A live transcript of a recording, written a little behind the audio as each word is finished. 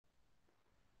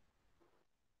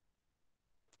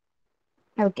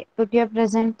Okay, put your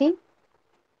presenting.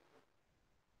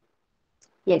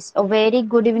 Yes, a very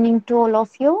good evening to all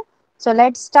of you. So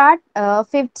let's start.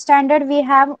 Fifth standard, we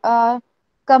have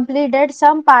completed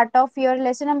some part of your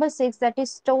lesson number 6, that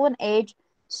is Stone Age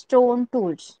Stone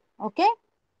Tools. Okay,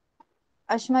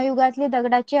 अश्मयुगातली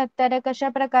दगडाची हत्यारे कशा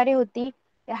प्रकारे होती,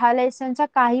 हा लेसनचा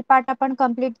काही part आपण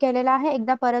complete केलेला आहे.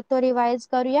 एकदा परत तो रिवाइज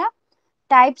करूया.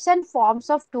 Types and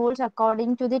forms of tools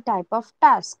according to the type of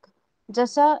task.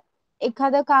 जसं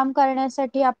एखादं काम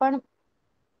करण्यासाठी आपण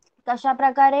कशा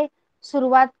प्रकारे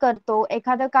सुरुवात करतो,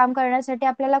 एखादं काम करण्यासाठी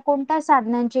आपल्याला कोणत्या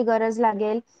साधनांची गरज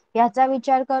लागेल याचा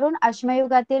विचार करून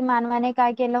अश्मयुगातील मानवाने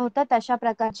काय केलं होतं, तशा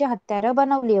प्रकारची हत्यारं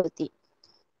बनवली होती.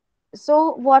 So,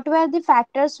 what were the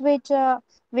factors which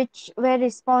were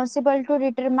responsible to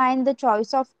determine the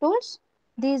choice of tools?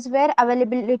 These were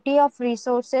availability of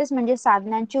resources, म्हणजे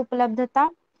साधनांची उपलब्धता,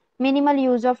 minimal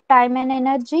use of time and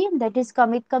energy, that is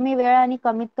कमीत कमी वेळ आणि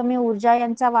कमीत कमी ऊर्जा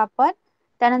यांचा वापर,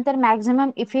 त्यानंतर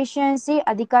maximum efficiency,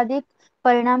 अधिकाधिक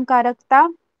परिणामकारकता,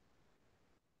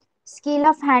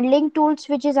 skill of handling tools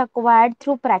which is acquired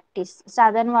through practice,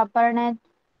 साधन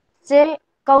वापरण्याचे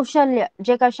कौशल्य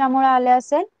जे कशामुळे आले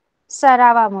असेल,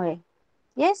 सरावामुळे.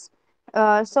 Yes.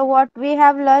 So what we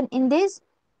have learn in this,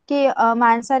 की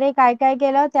माणसाने काय काय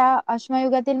केलं, त्या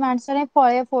अश्मयुगातील माणसाने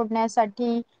फळे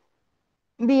फोडण्यासाठी,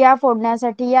 बिया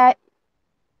फोडण्यासाठी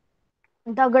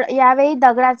यावेळी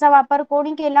दगडाचा वापर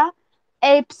कोणी केला,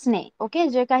 एप्सने. ओके,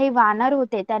 जे काही वानर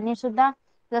होते त्यांनी सुद्धा,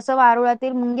 जसं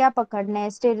वारुळातील मुंग्या पकडणे,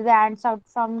 steel the ants out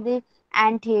from the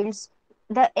ant hills,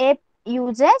 the ape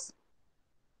uses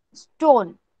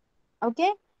stone,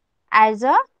 okay, as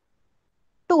a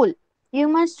tool.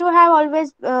 Humans too have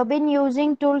always been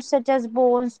using tools such as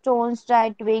bones, stones, dry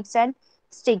twigs and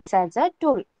sticks as a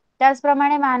tool.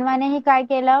 त्याचप्रमाणे मानवानेही काय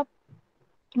केलं,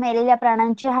 मेलेल्या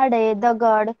प्राण्यांची हाडे,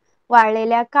 दगड,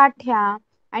 वाळलेल्या काठ्या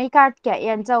आणि काटक्या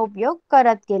यांचा उपयोग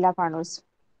करत गेला माणूस.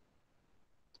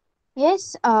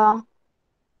 Yes.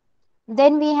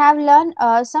 Then we have learned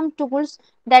some tools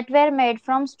that were made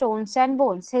from stones and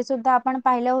bones. हे सुद्धा आपण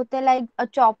पाहिलं होते, like a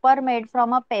chopper made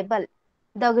from a pebble,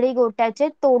 दगडी गोट्याचे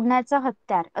तोडण्याचं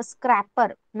हत्यार, a scraper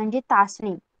म्हणजे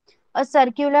तासणी, a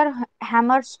circular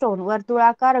hammer stone,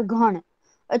 वर्तुळाकार घण,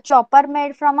 a chopper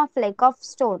made from a flake of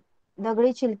stone,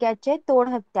 दगडी छिलक्याचे तोड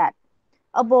हत्यार,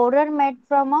 a borer made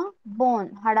from a bone,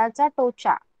 हाडाचा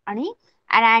टोचा, आणि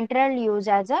an antler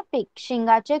used as a pick,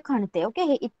 शिंगाचे खणते. Okay,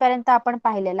 हे इथपर्यंत आपण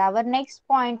पाहिलेलं. Our next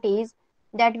point is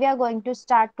that we are going to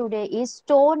start today is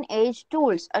stone age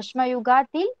tools,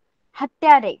 अश्मयुगातील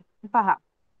हत्यारे. पहा,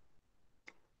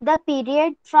 the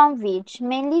period from which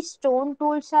mainly stone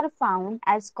tools are found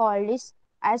as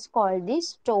called the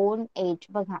stone age.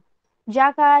 बघा, ज्या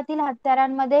काळातील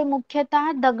हत्यारांमध्ये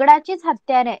मुख्यतः दगडाचीच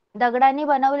हत्यारे, दगडाने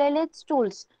बनवलेलेच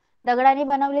टूल्स, दगडाने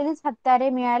बनवलेलीच हत्यारे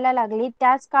मिळायला लागली,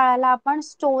 त्याच काळाला आपण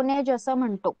स्टोन एज असं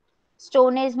म्हणतो.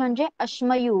 स्टोन एज म्हणजे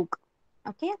अश्मयुग.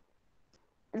 Okay,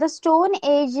 the stone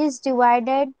age is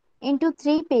divided into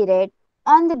three periods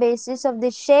on the basis of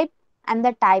the shape and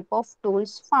the type of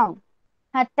tools found.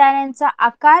 हत्यारांचा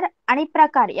आकार आणि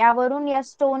प्रकार यावरून या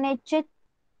स्टोन एजचे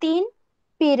तीन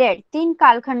पिरियड, तीन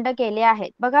कालखंड केले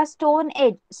आहेत. बघा, स्टोन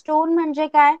एज, स्टोन म्हणजे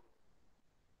काय,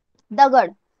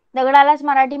 दगड, दगडालाच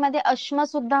मराठीमध्ये अश्म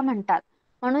सुद्धा म्हणतात,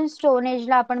 म्हणून स्टोन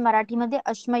एजला आपण मराठीमध्ये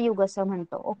अश्मयुग असं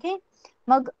म्हणतो. ओके,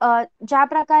 मग ज्या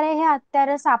प्रकारे हे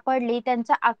हत्यारं सापडली,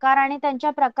 त्यांचा आकार आणि त्यांच्या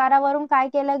प्रकारावरून काय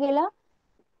केलं गेलं,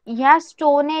 ह्या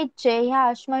स्टोन एजचे, ह्या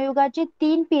अश्मयुगाचे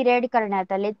तीन पिरियड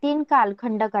करण्यात आले, तीन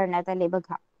कालखंड करण्यात आले.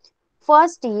 बघा,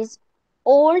 first is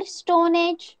old stone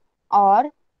age और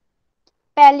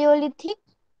Paleolithic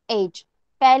age.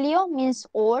 Paleo means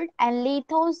old and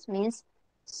lithos means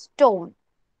stone.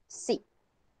 See.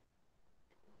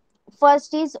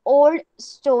 First is old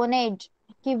stone age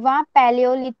किंवा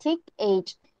Paleolithic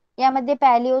age. यामध्ये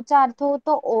पॅलिओचा अर्थ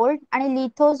होतो ओल्ड आणि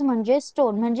लिथोस म्हणजे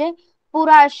स्टोन, म्हणजे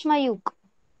पुराश्मयुग,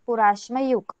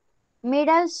 पुराश्मयुग.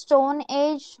 मिडल स्टोन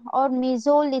एज और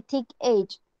मिझोलिथिक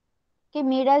एज, की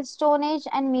middle stone age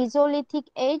and मिझोलिथिक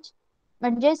age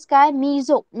म्हणजेच काय,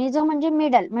 मिझो, मिझो म्हणजे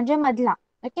मिडल म्हणजे मधला.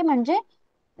 ओके, म्हणजे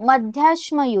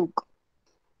मध्याश्मयुग.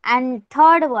 And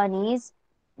third one is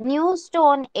new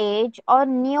stone age और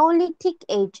निओलिथिक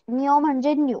एज. निओ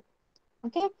म्हणजे न्यू,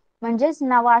 ओके, म्हणजेच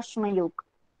नवाश्मयुग.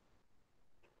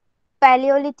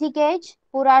 पॅलिओलिथिक एज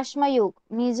पुराश्मयुग,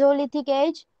 मिझोलिथिक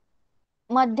एज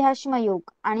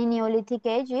मध्याश्मयुग आणि Neolithic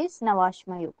age is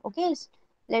नवाश्मयुग. Okay,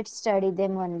 let's study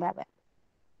them one by one.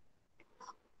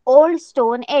 Old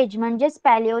stone age म्हणजेच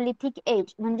पॅलिओलिथिक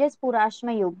एज म्हणजेच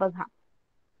पुराश्मयुग. बघा,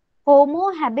 homo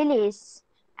हॅबिलिस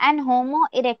and homo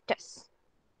erectus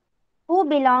who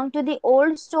belong to the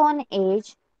old stone age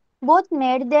both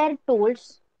made their tools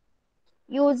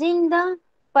using the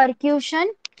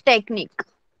परक्युशन technique.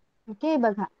 Okay,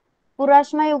 बघा,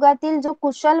 पुराश्म युगातील जो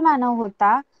कुशल मानव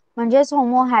होता म्हणजेच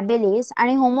homo हॅबिलिस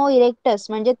आणि homo erectus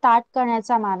म्हणजे ताठ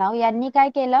करण्याचा मानव, यांनी काय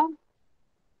केलं?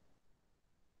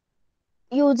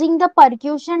 Using the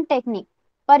परक्युशन technique.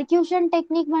 परक्युशन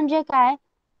टेक्निक म्हणजे काय?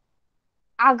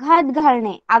 आघात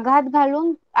घालणे,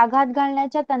 आघात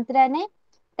घालण्याच्या तंत्राने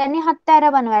त्यांनी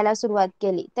हत्यारं बनवायला सुरुवात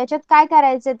केली. त्याच्यात काय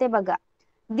करायचं ते बघा.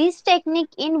 दिस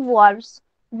technique involves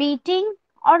beating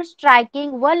or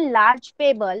striking one large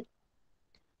pebble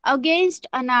against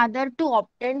another to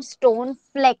obtain stone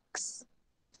flakes.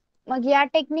 मग या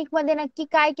टेक्निक मध्ये नक्की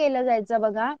काय केलं जायचं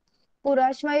बघा.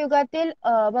 पुराश्म युगातील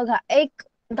बघा, एक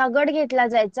दगड घेतला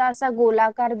जायचा, असा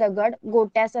गोलाकार दगड,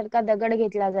 गोट्यासारखा दगड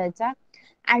घेतला जायचा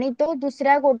आणि तो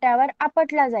दुसऱ्या गोट्यावर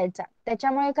आपटला जायचा.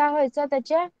 त्याच्यामुळे काय व्हायचं?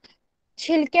 त्याचे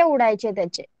छिलके उडायचे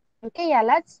त्याचे. ओके,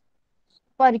 यालाच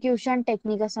परक्युशन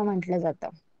टेक्निक असं म्हटलं जातं.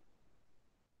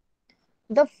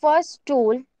 The first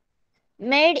tool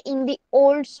made in the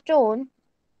old stone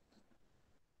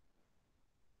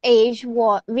age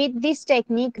with this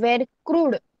technique were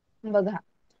crude. बघा,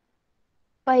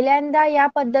 पहिल्यांदा या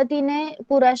पद्धतीने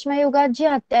पुराश्म युगात जी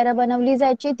हत्यारं बनवली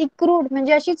जायची ती क्रूड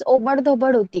म्हणजे अशीच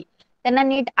ओबडधोबड होती, त्यांना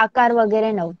नीट आकार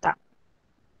वगैरे नव्हता.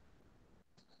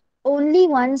 Only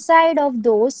one side of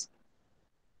those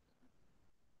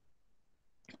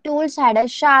tools had a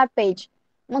sharp edge.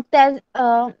 मग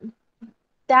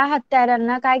त्या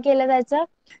हत्यारांना काय केलं जायचं?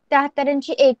 त्या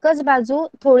हत्यारांची एकच बाजू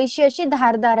थोडीशी अशी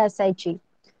धारदार असायची.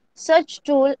 सच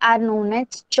tool R non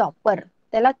age chopper.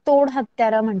 त्याला तोड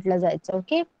हत्यार म्हटलं जायचं.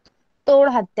 ओके, तोड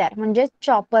हत्यार म्हणजे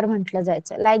चॉपर म्हटलं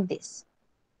जायचं. Like this,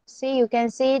 C you can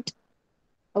see it.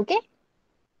 Okay,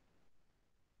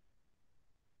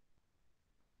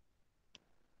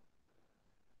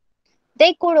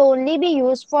 they could only be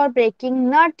used for breaking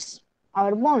nuts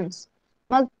or bones.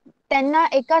 मग त्यांना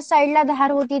एका साइडला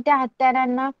धार होती त्या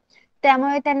हत्यारांना,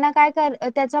 त्यामुळे त्यांना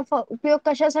त्याचा उपयोग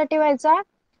कशासाठी व्हायचा?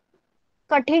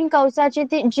 कठीण कवचाची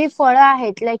जी फळं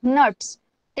आहेत लाईक नट्स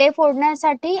ते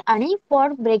फोडण्यासाठी आणि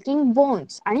फॉर ब्रेकिंग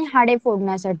बोन्स आणि हाडे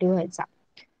फोडण्यासाठी व्हायचा.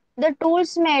 The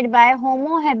tools made by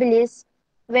homo हॅबिलिस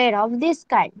where of this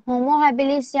kind. Homo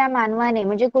हॅबिलिस या मानवाने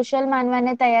म्हणजे कुशल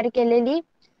मानवाने तयार केलेली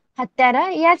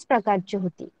हत्यारं याच प्रकारची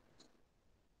होती.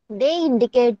 They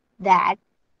indicate that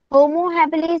Homo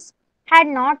habilis had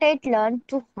not yet learned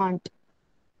to hunt.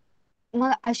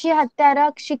 मग अशी हत्यारं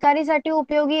शिकारीसाठी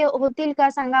उपयोगी होतील का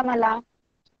सांगा मला?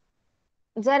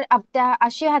 जर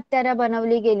अशी हत्यारं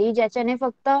बनवली गेली ज्याच्याने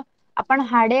फक्त आपण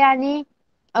हाडे आणि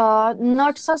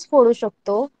नट्सच फोडू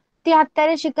शकतो, ती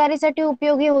हत्यारे शिकारीसाठी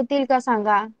उपयोगी होतील का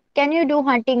सांगा? Can you do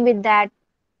hunting with that?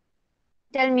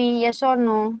 Tell me yes or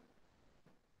no.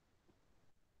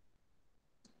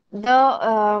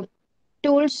 The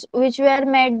tools which were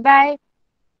made by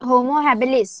Homo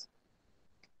habilis,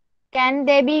 can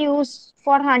they be used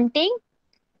for hunting?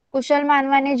 कुशल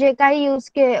मानवाने जे काही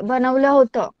बनवलं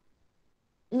होतं,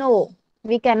 no,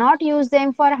 we cannot use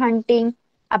them for hunting.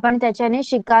 आपण त्याच्याने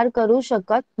शिकार करू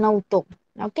शकत नव्हतो.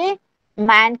 Okay,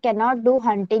 man cannot do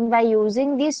hunting by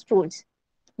using these tools.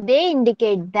 They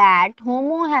indicate that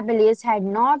Homo habilis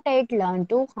had not yet learned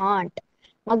to hunt.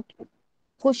 मग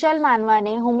कुशल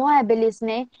मानवाने होमो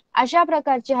हॅबिलिसने अशा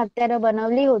प्रकारची हत्यारं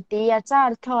बनवली होती, याचा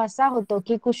अर्थ असा होतो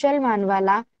की कुशल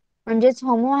मानवाला म्हणजेच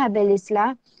होमो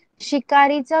हॅबिलिसला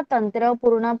शिकारीचं तंत्र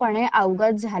पूर्णपणे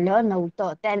अवगत झालं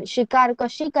नव्हतं. त्या शिकार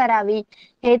कशी करावी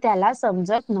हे त्याला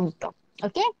समजत नव्हतं.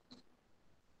 Okay,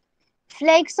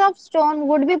 flex of stone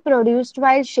would be produced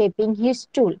while shaping his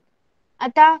tool.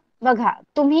 आता बघा,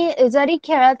 तुम्ही जरी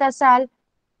खेळत असाल,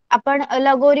 आपण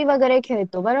लगोरी वगैरे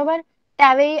खेळतो बरोबर,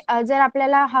 त्यावेळी जर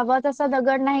आपल्याला हवा तसा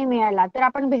दगड नाही मिळाला तर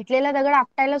आपण भेटलेला दगड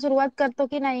आपटायला सुरुवात करतो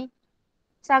की नाही?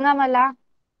 सांगा मला.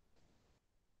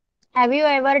 Have you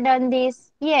ever done this?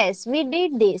 Yes, we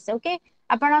did this. Okay,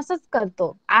 आपण असंच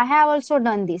करतो. आय हॅव ऑल्सो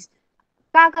डन दिस.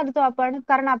 का करतो आपण?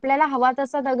 कारण आपल्याला हवा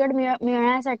तसा दगड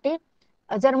मिळण्यासाठी,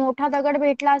 जर मोठा दगड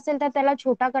भेटला असेल तर त्याला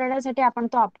छोटा करण्यासाठी आपण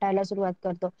तो आपटायला सुरुवात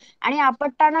करतो. आणि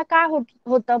आपटताना काय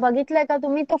होतं बघितलंय का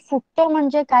तुम्ही? तो फुटतो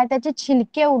म्हणजे काय? त्याचे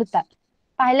छिलके उडतात.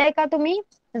 पाहिलंय का तुम्ही?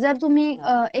 जर तुम्ही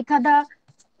एखादा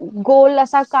गोल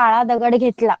असा काळा दगड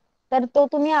घेतला तर तो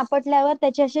तुम्ही आपटल्यावर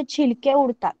त्याचे असे छिलके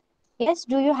उडतात. Yes,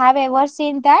 do you have ever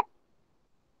scene that?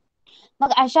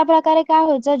 मग अशा प्रकारे काय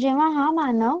व्हायचं, जेव्हा हा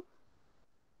मानव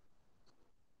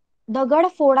दगड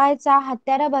फोडायचा,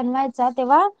 हत्यारा बनवायचा,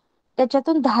 तेव्हा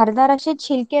त्याच्यातून धारदार असे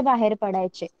छिलके बाहेर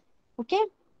पडायचे. Okay,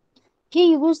 he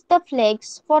use the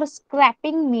flex for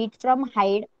scrapping meet from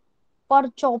hide, for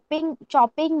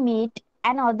chopping meat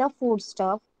and other food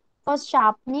stuff, for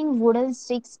sharpening wooden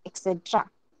sticks, etc.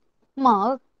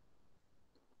 मग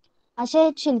असे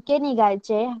छिलके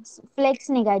निघायचे, फ्लेक्स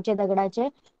निघायचे दगडाचे.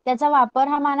 त्याचा वापर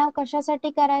हा मानव कशासाठी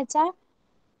करायचा?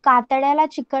 कातड्याला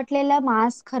चिकटलेलं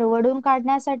मांस खरवडून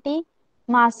काढण्यासाठी,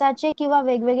 मांसाचे किंवा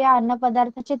वेगवेगळ्या अन्न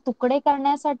पदार्थाचे तुकडे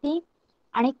करण्यासाठी,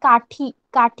 आणि काठी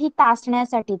काठी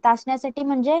तासण्यासाठी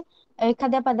म्हणजे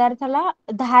एखाद्या पदार्थाला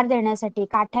धार देण्यासाठी,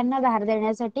 काठ्यांना धार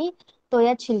देण्यासाठी तो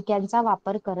या छिलक्यांचा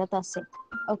वापर करत असे.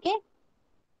 Okay.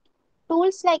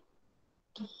 Tools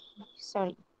like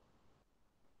sorry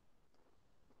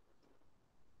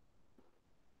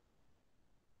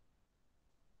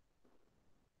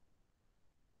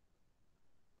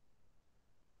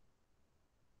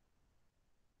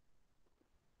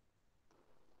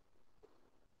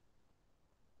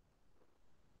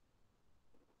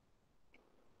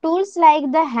Tools like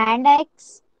the hand axe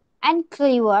and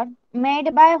cleaver made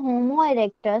by Homo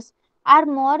erectus are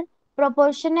more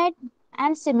proportionate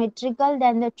and symmetrical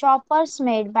than the choppers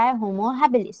made by Homo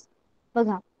habilis.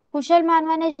 बघा, कुशल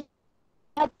मानवाने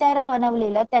हत्यार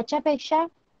बनवलेलं त्याच्यापेक्षा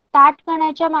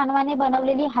ताठकण्याच्या मानवाने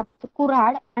बनवलेली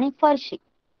कुऱ्हाड आणि फरशी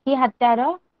ही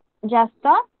हत्यारं जास्त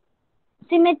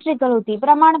सिमेट्रिकल होती,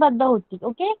 प्रमाणबद्ध होती.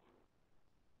 Okay.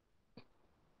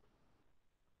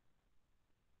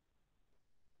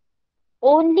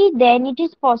 Only then it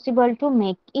is possible to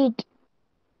make it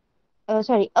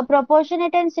a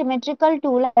proportionate and symmetrical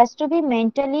tool has to be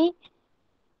mentally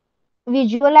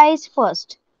visualized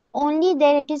first. Only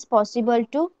then it is possible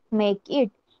to make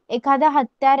it. एखादा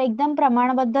हत्यार एकदम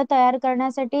प्रमाणबद्ध तयार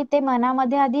करण्यासाठी ते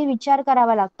मनामध्ये आधी विचार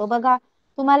करावा लागतो. बघा,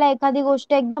 तुम्हाला एखादी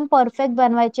गोष्ट एकदम परफेक्ट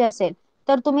बनवायची असेल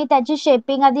तर तुम्ही त्याची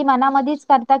शेपिंग आधी मनामध्येच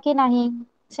करता की नाही?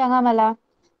 सांगा मला.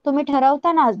 तुम्ही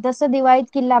ठरवता ना, जसं दिवाळीत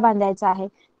किल्ला बांधायचा आहे,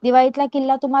 दिवाळीतला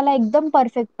किल्ला तुम्हाला एकदम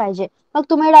परफेक्ट पाहिजे, मग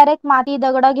तुम्ही डायरेक्ट माती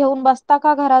दगड घेऊन बसता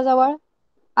का घराजवळ?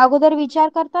 अगोदर विचार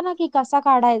करता ना की कसा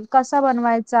कसा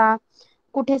बनवायचा,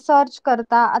 कुठे सर्च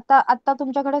करता. आता आता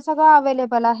तुमच्याकडे सगळं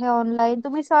अवेलेबल आहे ऑनलाईन,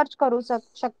 तुम्ही सर्च करू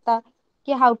शकता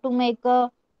की how to make a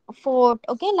fort.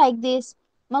 Okay, like दिस.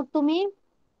 मग तुम्ही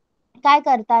काय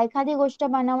करता, एखादी गोष्ट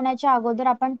बनवण्याच्या अगोदर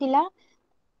आपण तिला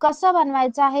कसं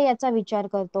बनवायचं आहे याचा विचार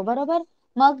करतो, बरोबर?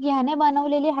 मग ह्याने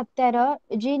बनवलेली हत्यारं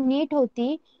जी नीट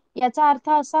होती, याचा अर्थ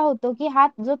असा होतो की हा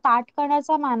जो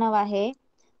ताठकण्याचा मानव आहे,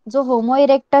 जो होमो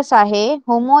इरेक्टस आहे,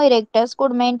 homo erectus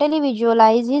could mentally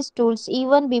visualize his tools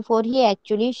even before he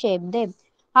actually shaped them.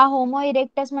 हा होमो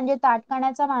इरेक्टस म्हणजे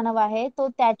ताठकण्याचा मानव आहे, तो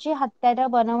त्याची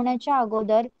हत्यारं बनवण्याच्या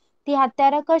अगोदर ती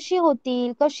हत्यारं कशी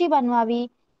होतील, कशी बनवावी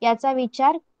याचा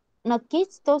विचार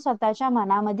नक्कीच तो स्वतःच्या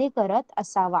मनामध्ये करत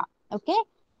असावा. ओके.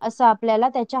 असं आपल्याला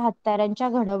त्याच्या हत्यारांच्या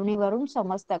घडवणीवरून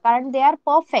समजतं, कारण they are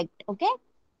perfect. Okay.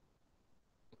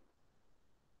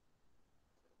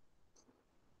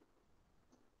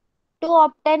 To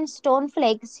obtain stone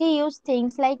flakes, he used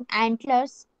things like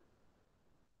antlers.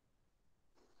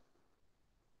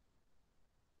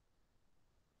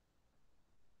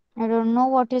 I don't know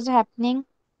what is happening.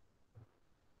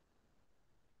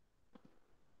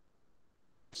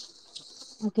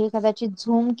 Okay, कदाचित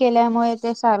झूम केल्यामुळे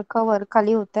ते सारखं वर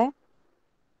खाली होतंय.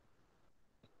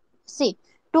 See,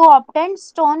 to obtain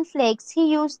stone flakes, he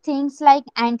used things like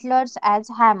antlers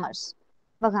as hammers.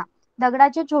 बघा,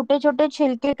 दगडाचे छोटे छोटे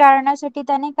छिलके काढण्यासाठी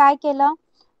त्याने काय केलं?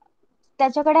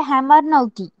 त्याच्याकडे हॅमर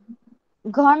नव्हती,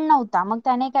 घण नव्हता, मग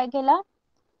त्याने काय केलं?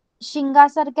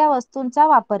 शिंगासारख्या वस्तूंचा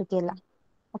वापर केला.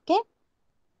 Okay.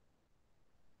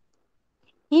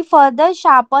 He further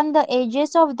sharpened the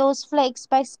edges of those flakes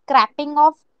by scraping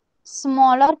off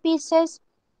smaller pieces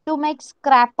to make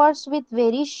scrapers with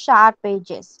very sharp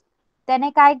edges. त्याने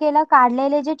काय केलं?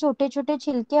 काढलेले जे छोटे छोटे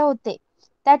छिलके होते,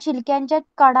 त्या छिलक्यांच्या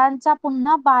कडांचा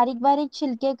पुन्हा बारीक बारीक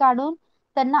छिलके काढून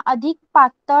त्यांना अधिक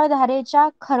पातळ धारेच्या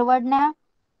खरवडण्या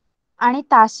आणि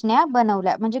तासण्या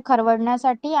बनवल्या. म्हणजे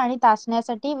खरवडण्यासाठी आणि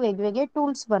तासण्यासाठी वेगवेगळे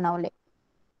टूल्स बनवले.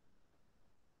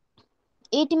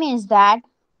 It means that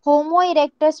Homo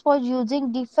erectus was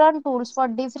using different tools for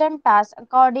different tasks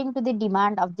according to the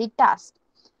demand of the task.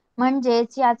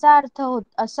 म्हणजेच याचा अर्थ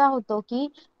असा होतो की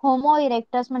होमो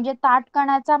इरेक्टस म्हणजे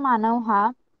ताठकणाचा मानव हा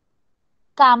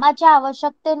कामाच्या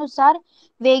आवश्यकतेनुसार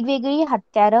वेगवेगळी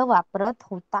हत्यारं वापरत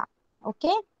होता.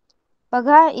 ओके.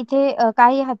 बघा, इथे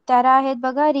काही हत्यारं आहेत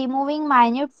बघा. Removing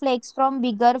minute flex from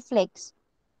bigger flex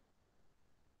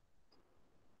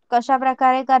कशा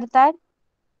प्रकारे करतात?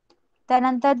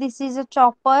 त्यानंतर दिस is a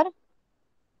chopper,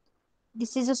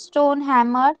 this is a stone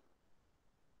hammer,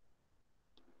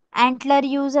 antler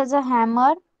used as a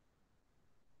hammer,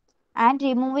 and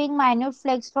removing minute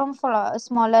flakes from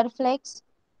smaller flakes,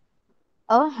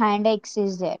 a hand axe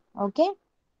is there. Okay.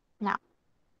 Now,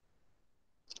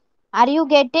 are you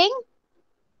getting?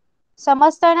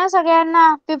 समजतंय ना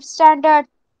सगळ्यांना? 5th standard.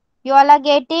 You all are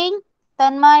getting?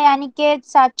 Tanmay, Aniket,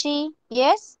 साची?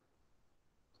 Yes.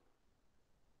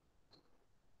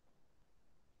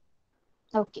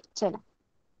 Okay चला.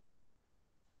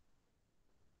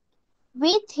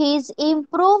 With his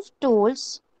improved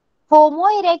tools, Homo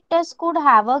erectus could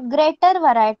have a greater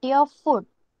variety of food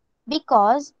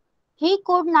because he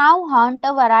could now hunt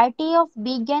a variety of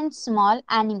big and small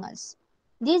animals.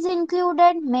 These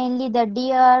included mainly the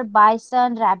deer,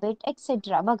 bison, rabbit,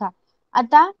 etc. बघा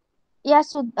आता या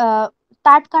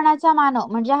ताठकणाचा मानव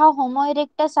म्हणजे हा homo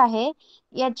erectus आहे,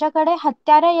 याच्याकडे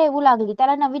हत्यारं येऊ लागली,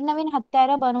 त्याला नवीन नवीन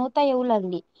हत्यारं बनवता येऊ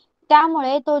लागली.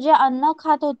 त्यामुळे तो जे अन्न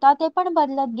खात होता ते पण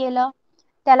बदलत गेलं.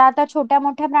 त्याला आता छोट्या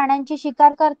मोठ्या प्राण्यांची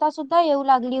शिकार करता सुद्धा येऊ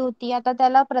लागली होती. आता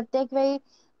त्याला प्रत्येक वेळी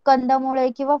कंदमुळे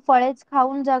किंवा फळेच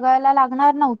खाऊन जगायला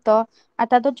लागणार नव्हतं.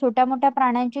 आता तो छोट्या मोठ्या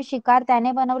प्राण्यांची शिकार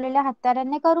त्याने बनवलेल्या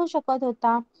हत्यारांनी करू शकत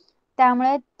होता.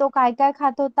 त्यामुळे तो काय काय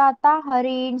खात होता, आता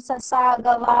हरिण, ससा,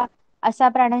 गवा अशा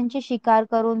प्राण्यांची शिकार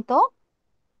करून तो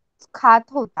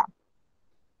खात होता.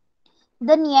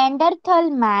 The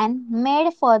Neanderthal man made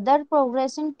further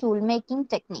progress in tool making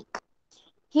technique.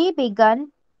 He began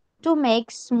to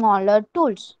make smaller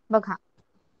tools. बघा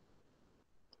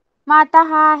मग आता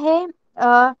हा आहे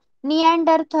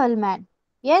Neanderthal man.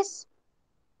 Yes,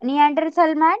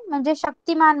 Neanderthal man म्हणजे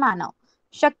शक्तिमान मानव.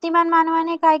 शक्तिमान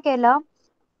मानवाने काय केलं,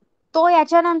 तो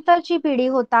याच्यानंतरची पिढी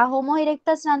होता होमो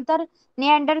इरेक्टस नंतर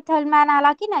निअँडरथल मॅन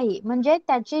आला की नाही, म्हणजे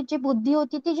त्याची जी बुद्धी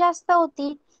होती ती जास्त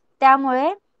होती.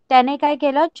 त्यामुळे त्याने काय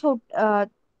केलं,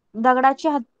 दगडाची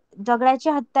दगडाची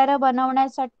हत्यारं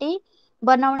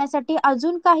बनवण्यासाठी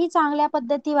अजून काही चांगल्या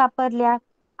पद्धती वापरल्या,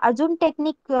 अजून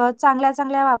टेक्निक चांगल्या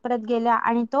चांगल्या वापरत गेल्या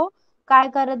आणि तो काय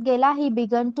करत गेला, he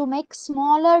began to make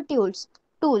smaller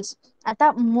tools.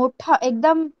 आता मोठा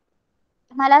एकदम,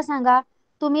 मला सांगा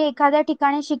तुम्ही एखाद्या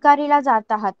ठिकाणी शिकारीला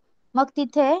जात आहात, मग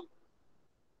तिथे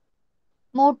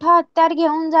मोठं हत्यार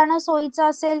घेऊन जाणं सोयीचं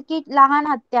असेल की लहान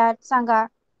हत्यार, सांगा.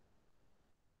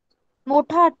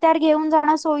 मोठं हत्यार घेऊन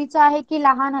जाणं सोयीचं आहे की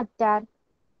लहान हत्यार?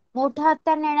 मोठं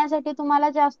हत्यार नेण्यासाठी तुम्हाला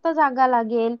जास्त जागा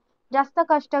लागेल, जास्त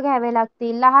कष्ट घ्यावे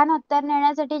लागतील. लहान हत्यार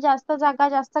नेण्यासाठी जास्त जागा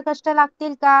जास्त कष्ट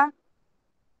लागतील का,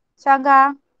 सांगा.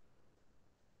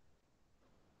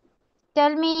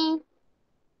 Tell me.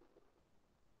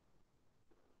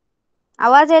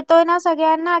 आवाज येतोय ना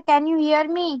सगळ्यांना? Can you here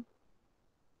me?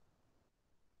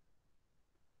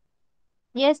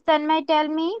 Yes Tanmay, tell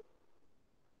me.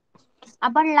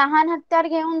 आपण लहान हत्यार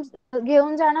घेऊन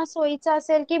घेऊन जाणं सोयीचं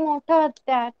असेल की मोठं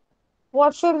हत्यार?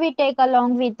 What should we take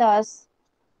along with us?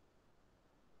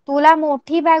 तुला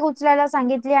मोठी बॅग उचलायला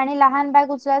सांगितली आणि लहान बॅग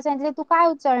उचलायला सांगितली, तू काय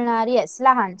उचलणार? येस,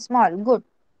 लहान, स्मॉल, गुड.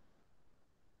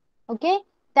 ओके.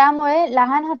 त्यामुळे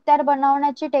लहान हत्यार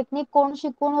बनवण्याची टेक्निक कोण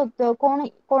शिकून होतं,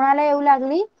 कोणाला येऊ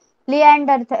लागली?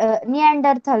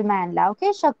 निअँडरथल मॅनला.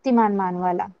 ओके, शक्तिमान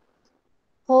मानवाला.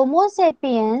 Homo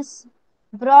Sapiens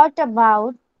brought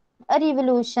about a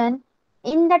revolution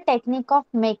in the technique of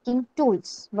making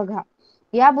tools. बघा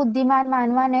या बुद्धिमान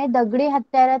मानवाने दगडी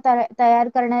हत्यार तयार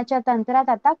करण्याच्या तंत्रात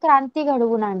आता क्रांती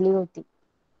घडवून आणली होती.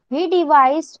 He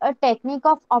devised a technique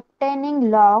of obtaining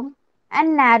long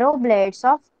and narrow blades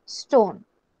of stone.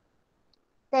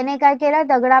 त्याने काय केलं,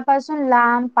 दगडापासून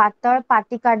लांब पातळ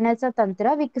पाती काढण्याचं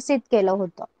तंत्र विकसित केलं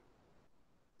होतं.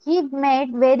 He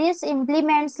made various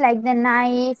implements like the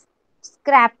knife,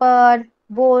 scraper,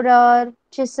 borer,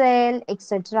 chisel,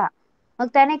 etc. मग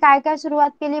त्याने काय काय सुरुवात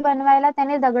केली बनवायला,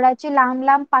 त्याने दगडाची लांब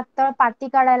लांब पातळ पाती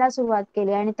काढायला सुरुवात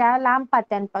केली आणि त्या लांब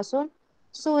पात्यांपासून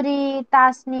सुरी,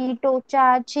 तासणी,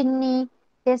 टोचा, छिन्नी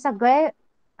हे सगळे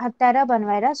हत्यारं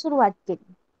बनवायला सुरुवात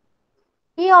केली.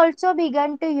 He also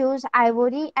began to use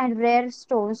ivory and rare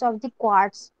stones of the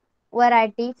quartz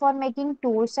variety for making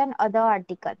tools and other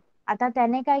articles. आता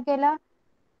त्याने काय केलं,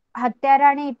 हत्यार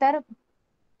आणि इतर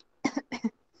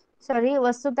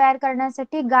वस्तू तयार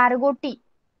करण्यासाठी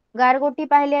गारगोटी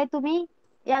पाहिली आहे तुम्ही?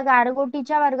 या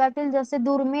गारगोटीच्या वर्गातील जसे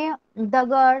दुर्मिळ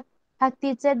दगड,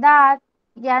 हत्तीचे दात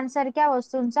यांसारख्या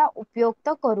वस्तूंचा उपयोग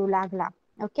तो करू लागला.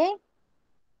 Okay.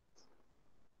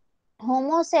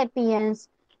 Homo sapiens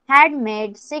had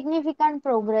made significant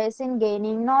progress in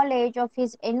gaining knowledge of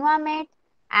his environment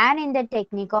and in the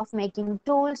technique of making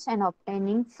tools and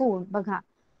obtaining food. बघा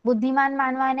बुद्धिमान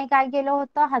मानवाने काय केलं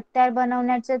होतं, हत्यार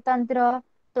बनवण्याचे तंत्र,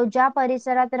 तो ज्या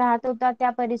परिसरात राहत होता त्या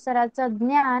परिसराचं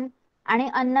ज्ञान आणि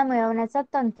अन्न मिळवण्याचं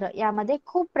तंत्र यामध्ये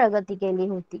खूप प्रगती केली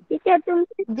होती.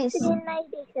 नाही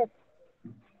दिसत.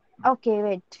 Okay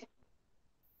weight.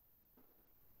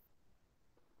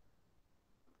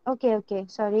 Okay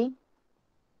sorry.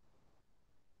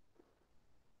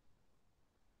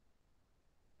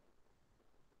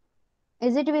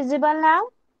 Is it visible now?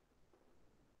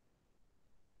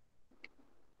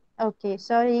 Okay,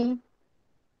 sorry.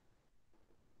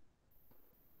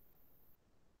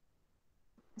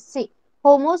 See,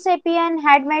 Homo sapien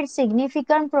had made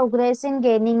significant progress in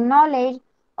gaining knowledge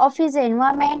of his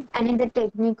environment and in the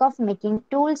technique of making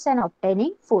tools and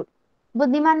obtaining food.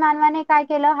 बुद्धिमान मानवाने काय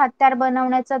केलं? हत्यार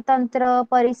बनवण्याचं तंत्र,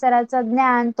 परिसराचं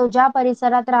ज्ञान, तो ज्या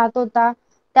परिसरात राहत होता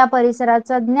त्या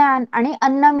परिसराचं ज्ञान आणि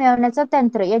अन्न मिळवण्याचं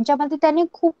तंत्र यांच्यामध्ये त्यांनी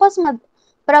खूपच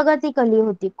प्रगती केली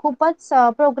होती, खूपच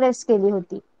प्रोग्रेस केली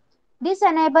होती. This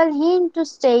enabled him to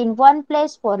stay in one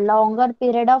place for longer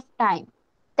period of time.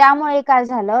 त्यामुळे काय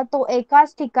झालं? तो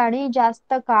एकाच ठिकाणी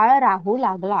जास्त काळ राहू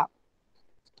लागला.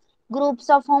 Groups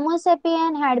of Homo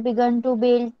sapien had begun to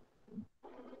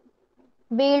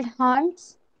build hunts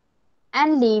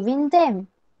and live in them.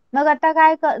 मग आता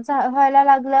काय व्हायला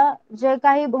लागलं? जे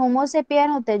काही होमोसेपियन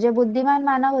होते, जे बुद्धिमान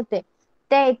मानव होते,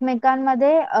 ते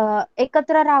एकमेकांमध्ये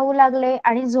एकत्र राहू लागले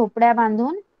आणि झोपड्या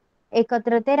बांधून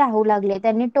एकत्र ते राहू लागले.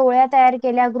 त्यांनी टोळ्या तयार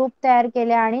केल्या, ग्रुप तयार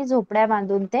केल्या आणि झोपड्या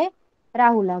बांधून ते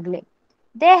राहू लागले.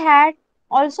 They had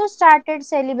also started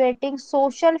celebrating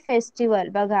social festival.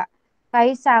 बघा,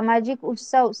 काही सामाजिक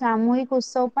उत्सव, सामूहिक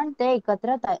उत्सव पण ते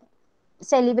एकत्र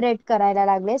सेलिब्रेट करायला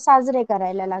लागले, साजरे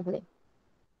करायला लागले.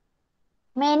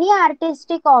 Many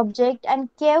artistic objects and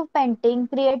cave painting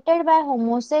created by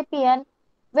Homo sapien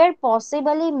were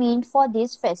possibly meant for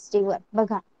this festival.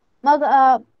 बघा, मग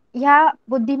ह्या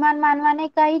बुद्धिमान मानवाने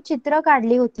काही चित्र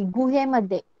काढली होती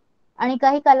गुहेमध्ये आणि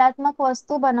काही कलात्मक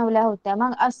वस्तू बनवल्या होत्या.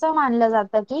 मग असं मानलं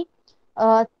जातं की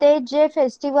ते जे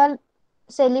फेस्टिवल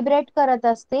सेलिब्रेट करत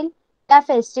असतील त्या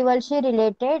फेस्टिवलशी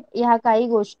रिलेटेड ह्या काही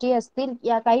गोष्टी असतील,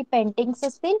 या काही पेंटिंग्स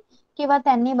असतील किंवा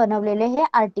त्यांनी बनवलेले हे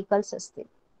आर्टिकल्स असतील.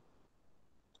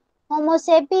 Homo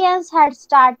sapiens had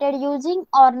started using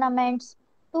ornaments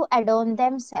to adorn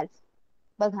themselves.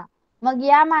 बघा, मग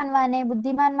या मानवाने,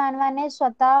 बुद्धिमान मानवाने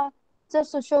स्वतःच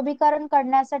सुशोभीकरण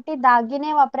करण्यासाठी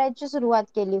दागिने वापरायची सुरुवात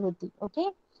केली होती. Okay.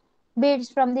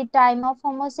 Beads from the time of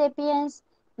Homo sapiens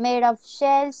made of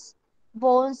shells,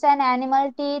 bones and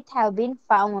animal teeth have been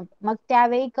found. मग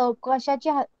त्यावेळी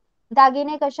कशाचे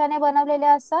दागिने कशाने बनवलेले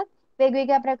असतात?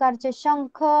 वेगवेगळ्या प्रकारचे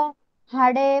शंख,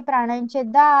 हाडे, प्राण्यांचे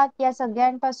दात या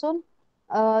सगळ्यांपासून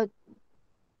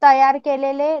तयार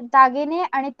केलेले दागिने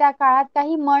आणि त्या काळात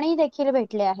काही मणी देखील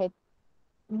भेटले आहेत.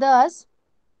 Thus,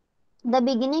 the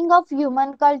beginning of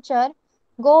human culture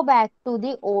go back to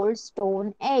the old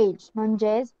stone age.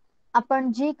 म्हणजेच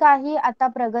आपण जी काही आता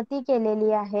प्रगती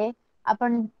केलेली आहे,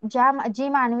 आपण जी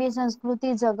मानवी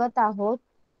संस्कृती जगत आहोत,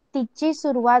 तिची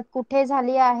सुरुवात कुठे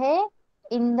झाली आहे?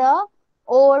 In the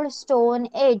old stone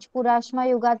age. पुराश्म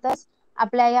युगातच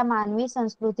आपल्या या मानवी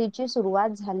संस्कृतीची सुरुवात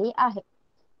झाली आहे.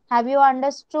 Have you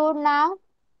understood now?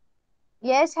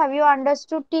 Yes, have you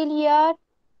understood till here?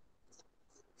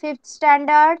 Fifth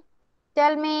standard?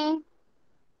 Tell me.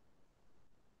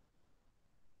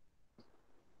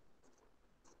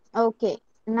 Okay,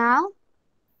 now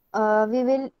we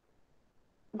will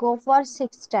go for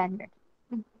sixth standard.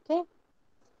 Okay.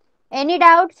 Any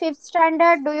doubt? Fifth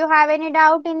standard, do you have any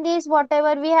doubt in this,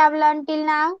 whatever we have learned till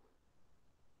now?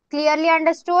 Clearly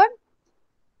understood?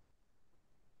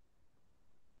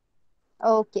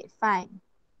 Okay, fine.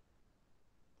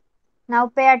 Now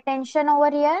pay attention over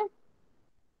here.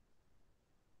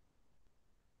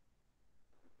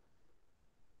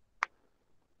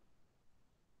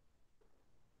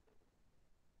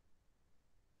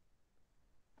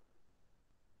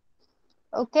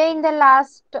 Okay, in the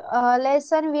last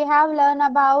lesson we have learned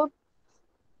about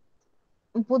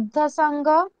Buddha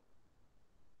Sangha,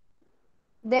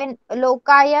 then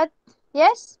Lokayat.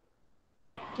 Yes.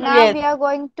 Now Yes. we are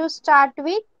going to start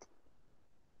with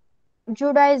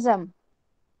Judaism.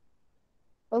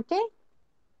 Okay.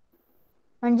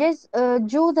 म्हणजेच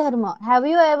Jew धर्म. Have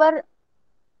you ever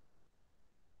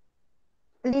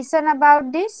listen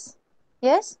about this?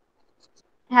 Yes.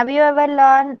 Have you ever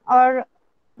learned or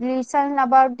listen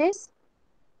about this?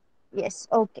 Yes.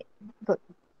 Okay. Good.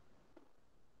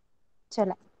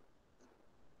 चला.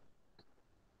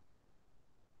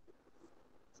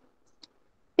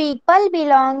 People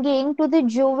belonging to the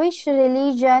Jewish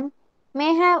religion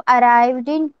may have arrived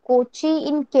in Kochi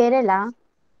in Kerala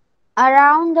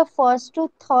around the 1st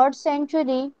to 3rd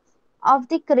century of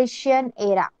the Christian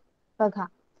era. बघा,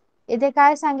 इथे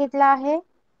काय सांगितलं आहे?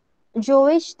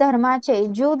 जोविश धर्माचे,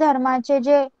 Jew धर्माचे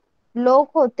जे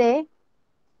लोक होते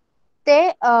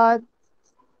ते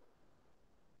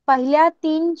पहिल्या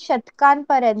 3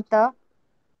 शतकांपर्यंत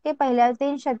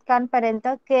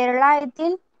केरळा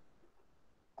येथील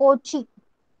कोची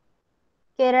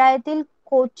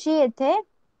येथे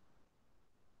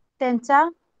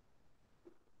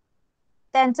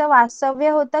त्यांचं वास्तव्य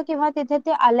होतं किंवा तिथे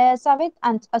ते आले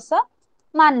असावेत असं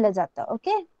मानलं जातं.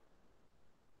 Okay.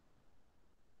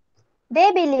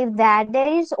 They believe that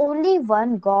there is only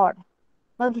one God.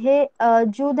 मग हे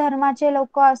ज्यू धर्माचे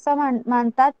लोक असं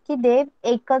मानतात की देव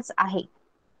एकच आहे.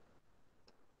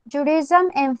 Judaism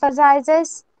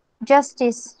emphasizes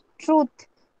justice, truth,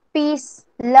 peace,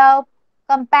 love,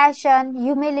 compassion,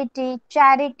 humility,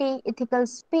 charity, ethical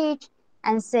speech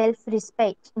and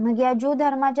self-respect. मग या ज्यू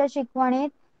धर्माच्या शिकवणीत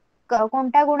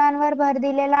कोणत्या गुणांवर भर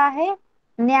दिलेला आहे?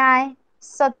 न्याय,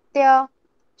 सत्य,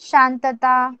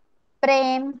 शांतता,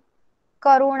 प्रेम,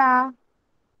 करुणा,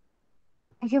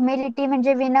 ह्युमिलिटी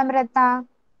म्हणजे विनम्रता,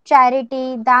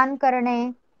 चॅरिटी दान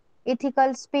करणे,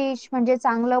 इथिकल स्पीच म्हणजे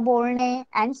चांगलं बोलणे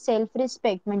अँड सेल्फ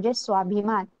रिस्पेक्ट म्हणजे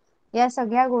स्वाभिमान. या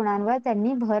सगळ्या गुणांवर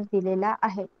त्यांनी भर दिलेला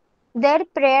आहे. There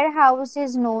prayer house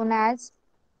is non as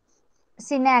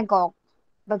सिनॅगॉग.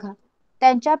 बघा,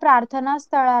 त्यांच्या प्रार्थना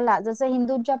स्थळाला, जसं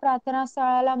हिंदूंच्या प्रार्थना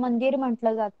स्थळाला मंदिर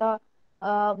म्हटलं जातं,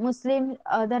 मुस्लिम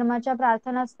धर्माच्या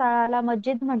प्रार्थना स्थळाला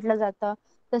मस्जिद म्हटलं जातं,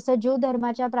 तसं ज्यू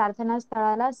धर्माच्या प्रार्थना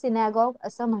स्थळाला सिनॅगॉग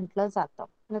असं म्हटलं जातं.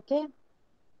 Okay,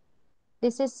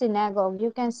 this is सिनॅगॉग, you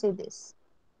can see this.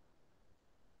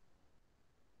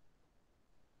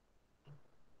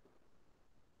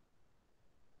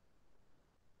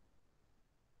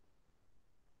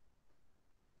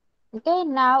 Okay,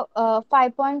 now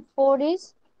 5.4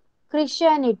 is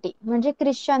Christianity म्हणजे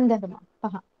ख्रिश्चन धर्म.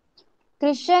 पहा,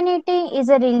 Christianity is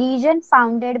a religion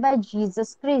founded by Jesus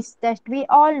Christ that we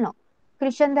all know.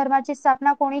 Christian धर्माची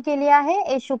स्थापना कोणी केली आहे?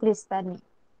 येशू ख्रिस्तांनी.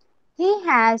 He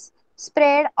has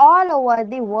spread all over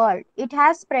the world. It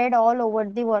has spread all over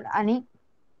the world. आणि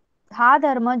हा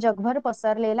धर्म जगभर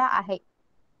पसरलेला आहे.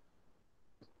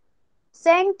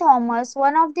 Saint Thomas,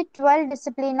 one of the 12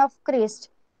 disciples of Christ,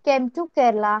 came to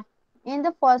Kerala in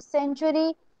the first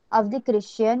century of the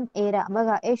Christian era.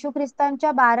 बघा, येशू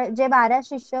ख्रिस्तांच्या 12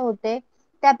 शिष्य होते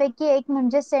त्यापैकी एक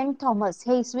म्हणजे सेंट थॉमस.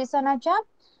 हे इसवी सनाच्या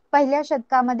पहिल्या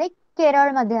शतकामध्ये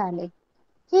केरळमध्ये आले.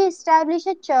 He established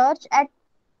a church at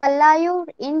Palayur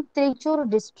in Trichur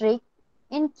district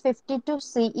in 52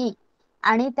 CE.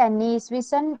 आणि त्यांनी इसवी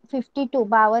सन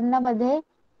 52 मध्ये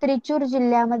त्रिचूर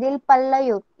जिल्ह्यामधील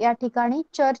पल्लयूर या ठिकाणी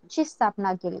चर्चची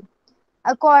स्थापना केली.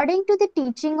 According to the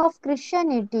teaching of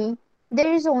Christianity,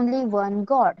 there is only one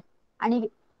God. आणि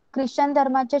ख्रिश्चन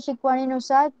धर्माच्या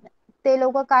शिकवणीनुसार ते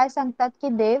लोक काय सांगतात की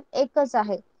देव एकच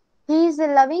आहे. He is the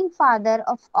loving father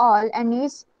of all and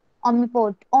is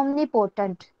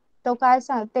omnipotent.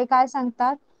 ते काय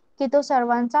सांगतात की तो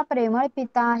सर्वांचा प्रेमळ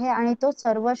पिता आहे आणि तो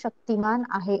सर्व शक्तिमान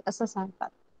आहे असं सांगतात.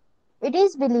 It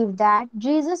is believed that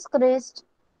Jesus Christ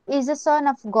is the Son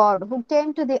of God who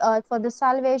came to the earth for the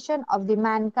salvation of the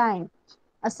mankind.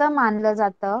 असं मानलं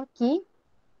जातं की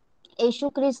येशू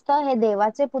ख्रिस्त हे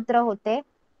देवाचे पुत्र होते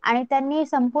आणि त्यांनी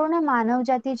संपूर्ण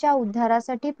मानवजातीच्या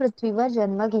उद्धारासाठी पृथ्वीवर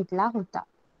जन्म घेतला होता.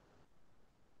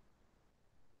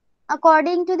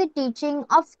 According to the teaching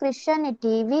of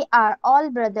Christianity, we are all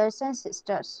brothers and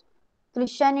sisters.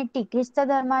 Christianity, ख्रिस्त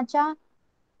धर्माच्या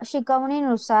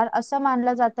शिकवणीनुसार असं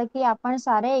मानलं जातं की आपण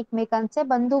सारे एकमेकांचे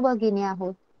बंधू भगिनी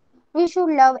आहोत. We should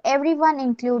love everyone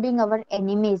including our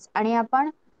enemies. आणि आपण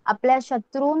आपल्या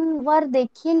शत्रूंवर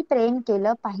देखील प्रेम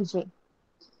केलं पाहिजे.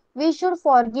 We should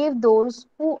forgive those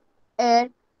who err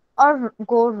or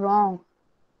go wrong.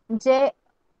 जे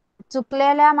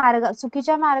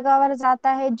चुकीच्या मार्गावर जात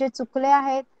आहेत, जे चुकले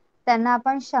आहेत, त्यांना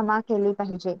आपण क्षमा केली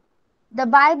पाहिजे. The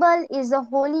Bible is the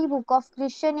holy book of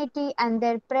Christianity and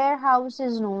their prayer house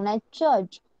is known as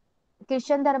church.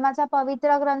 Christian धर्माचा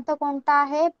पवित्र ग्रंथ कोणता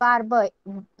आहे?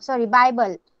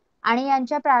 बायबल. आणि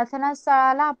यांच्या प्रार्थना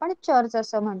स्थळाला आपण चर्च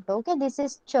असं म्हणतो. Okay, this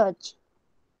is church.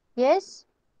 Yes,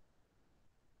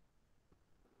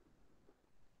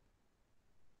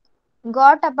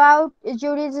 got about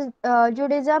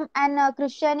Judaism and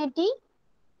Christianity?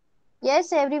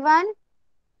 Yes, everyone?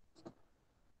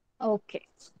 Okay.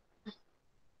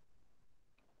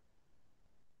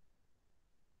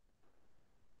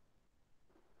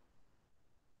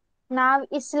 Now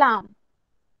Islam.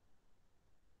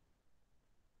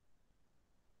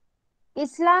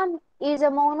 Islam is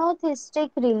a monotheistic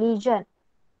religion.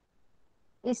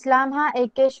 इस्लाम हा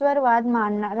एकेश्वरवाद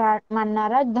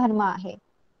मानणारा धर्म आहे.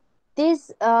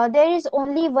 There is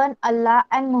only one Allah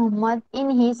and Muhammad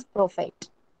in his prophet.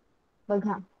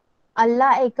 बघा,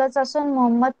 अल्लाह एकच असून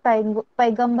मोहम्मद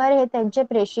पैगंबर हे त्यांचे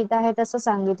प्रेषित आहेत असं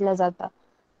सांगितलं जातं.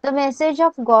 The message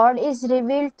of God is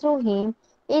revealed through him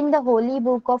in the holy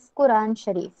book of Quran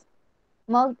Sharif.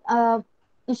 मग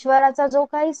ईश्वराचा जो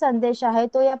काही संदेश आहे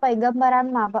तो या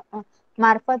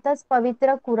पैगंबरांमार्फतच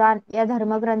पवित्र कुराण या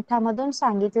धर्मग्रंथामधून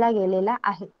सांगितला गेलेला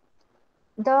आहे.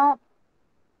 The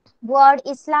word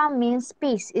Islam means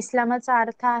piece. इस्लामाचा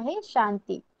अर्थ आहे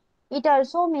शांती. It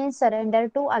also means surrender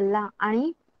to Allah.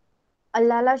 आणि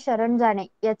अल्लाहला शरण जाणे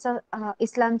याचा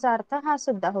इस्लामचा अर्थ हा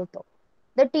सुद्धा होतो.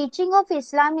 The teaching of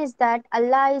Islam is that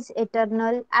Allah is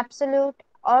eternal, absolute,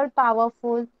 all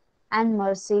powerful and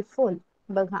merciful.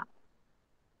 बघा,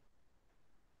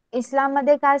 इस्लाम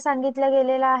मध्ये काय सांगितलं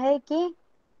गेलेलं आहे की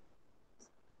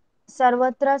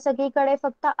सर्वत्र सगळीकडे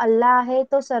फक्त अल्लाह आहे,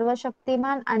 तो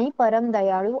सर्वशक्तिमान आणि परम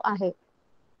दयाळू आहे.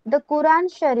 The Quran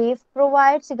Sharif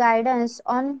provides guidance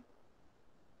on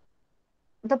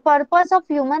the purpose of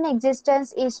human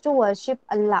existence is to worship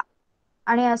Allah.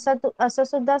 आणि असं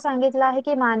सुद्धा सांगितलं आहे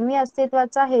की मानवी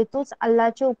अस्तित्वाचा हेतूच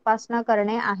अल्लाची उपासना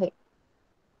करणे आहे.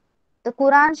 The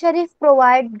Quran Sharif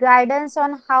provide guidance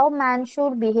on how man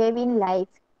should behave in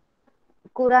life.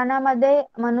 कुराणामध्ये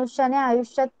मनुष्याने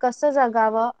आयुष्यात कसं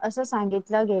जगावं असं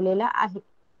सांगितलं गेलेलं आहे.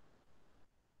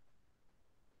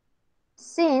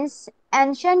 Since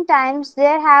ancient times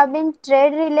there have been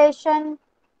trade relations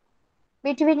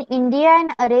between India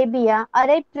and Arabia.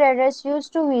 Arab traders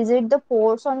used to visit the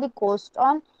ports on the coast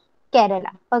on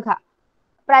Kerala. बघा,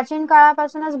 प्राचीन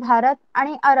काळापासूनच भारत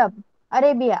आणि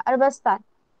अरेबिया, अरबस्तान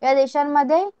या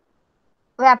देशांमध्ये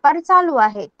व्यापार चालू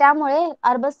आहे. त्यामुळे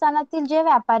अरबस्तानातील जे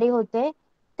व्यापारी होते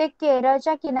ते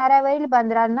केरळच्या किनाऱ्यावरील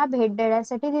बंदरांना भेट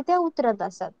देण्यासाठी तिथे उतरत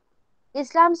असत.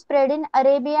 इस्लाम spread in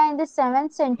Arabia in the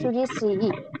 7th century CE.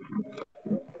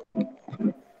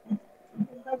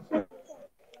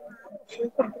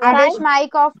 काय? आदेश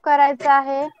माईक ऑफ करायचा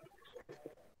आहे.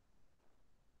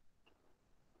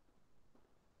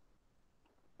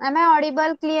 Am I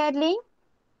audible clearly?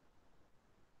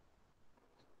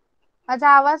 माझा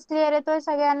आवाज क्लिअर येतोय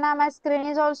सगळ्यांना? My screen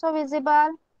is also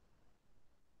visible.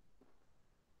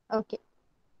 Okay.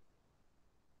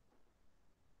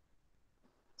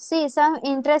 See some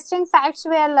interesting facts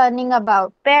we are learning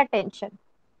about. Pay attention.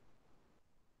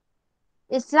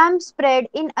 Islam spread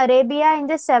in Arabia in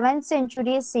the 7th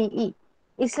century CE.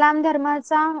 इस्लाम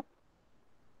धर्माचा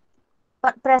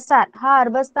प्रसार हा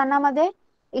अरबस्तानामध्ये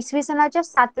इसवी सनाच्या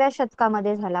 7व्या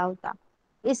शतकामध्ये झाला होता.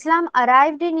 इस्लाम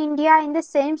arrived in India in the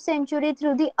same century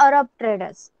through the Arab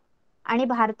traders. आणि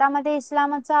भारतामध्ये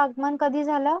इस्लामाचं आगमन कधी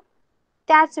झालं?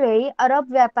 त्याच वेळी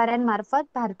अरब व्यापाऱ्यांमार्फत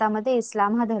भारतामध्ये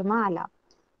इस्लाम हा धर्म आला.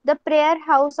 The prayer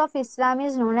house of Islam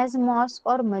is non age mask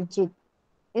और मस्जिद.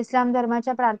 इस्लाम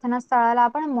धर्माच्या प्रार्थना स्थळाला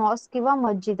आपण मॉस्क किंवा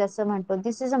मस्जिद असं म्हणतो.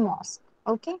 दिस is a mosque.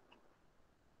 Okay.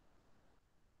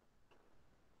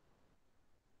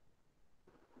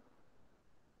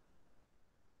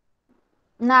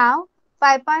 Now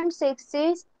 5.6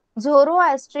 is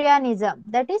Zoroastrianism,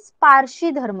 that is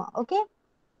Parsi धर्म. Okay.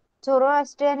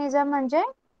 Zoroastrianism म्हणजे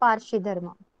पारशी धर्म.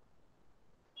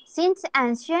 Since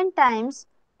ancient times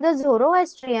the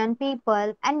Zoroastrian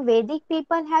people and Vedic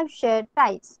people have shared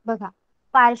ties. बघा,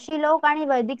 पारशी लोक आणि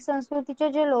वैदिक संस्कृतीचे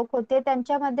जे लोक होते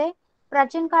त्यांच्यामध्ये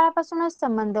प्राचीन काळापासूनच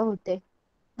संबंध होते.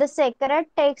 The sacred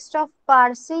text of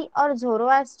Parsi or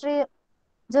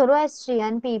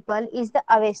Zoroastrian people is the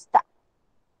Avesta.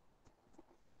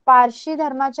 Parsi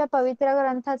धर्माच्या पवित्र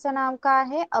ग्रंथाचं नाव काय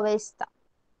आहे? Avesta.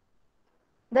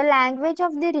 The language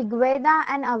of the Rigveda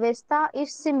and Avesta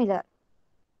is similar.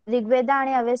 Rigveda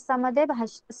आणि अवेस्तामध्ये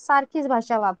सारखीच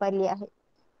भाषा वापरली आहे.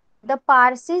 The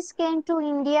Parsis came to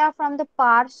India from the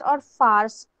Pars or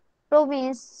Fars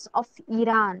province of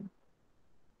Iran.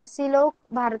 Parsi लोक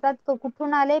भारतात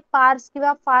कुठून आले? पार्स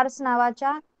किंवा फार्स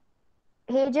नावाच्या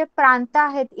हे जे प्रांत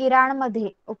आहेत इराणमध्ये,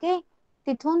 ओके,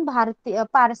 तिथून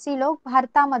पारसी लोक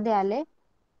भारतामध्ये आले.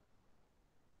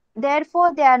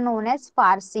 Therefore they are known as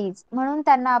Parsis. म्हणून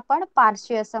त्यांना आपण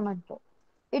पारशी असं म्हणतो.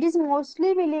 It is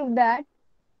mostly believed that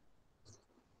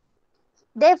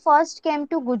they first came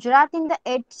to Gujarat in the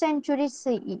 8th century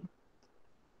CE.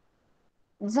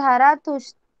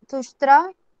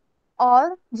 Zarathustra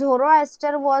or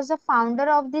Zoroaster was the founder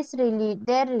of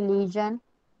their religion.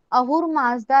 Ahur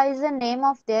Mazda is the name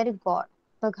of their god.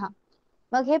 बघा,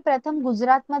 मग हे प्रथम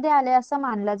गुजरात मध्ये आले असं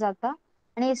मानलं जातं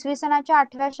आणि इसवी सनाच्या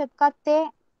 8व्या शतकात ते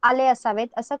आले असावेत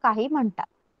असं काही म्हणतात.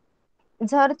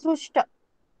 झरथुष्ट्र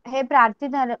हे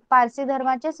पारसी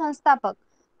धर्माचे संस्थापक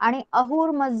आणि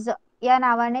अहूर मज्ज या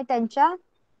नावाने त्यांच्या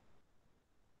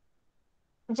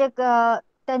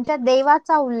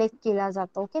देवाचा उल्लेख केला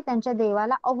जातो. ओके, त्यांच्या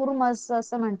देवाला अहुरमज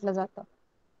असं म्हटलं जातं.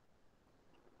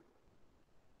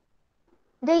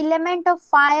 The element of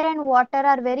fire and water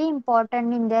are very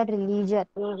important in their religion.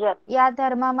 या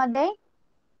धर्मामध्ये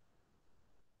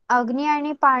अग्नी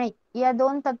आणि पाणी या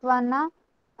दोन तत्वांना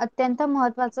अत्यंत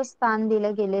महत्वाचं स्थान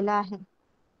दिलं गेलेलं आहे.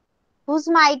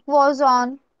 Whose mic was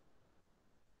on?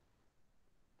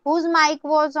 Whose mic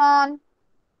was on?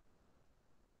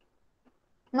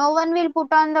 No one will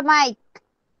put on the mic.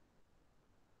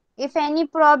 If any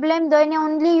problem, then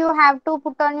only you have to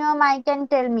put on your mic and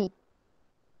tell me.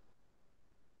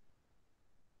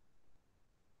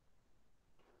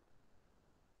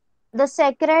 The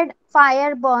sacred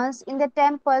fire burns in the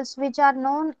temples which are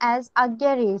known as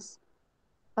agyaris.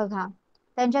 बघा,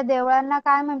 त्यांच्या देवळांना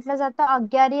काय म्हटलं जातं?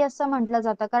 अग्यारी असं म्हटलं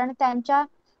जातं, कारण त्यांच्या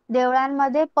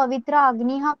देवळांमध्ये पवित्र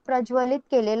अग्नी हा प्रज्वलित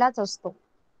केलेलाच असतो.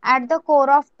 At the core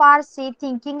of Parsi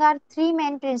thinking are three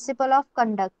main principles of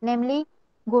conduct, namely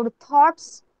good thoughts,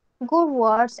 good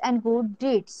words and good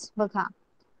deeds. बघा,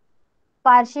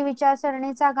 पारशी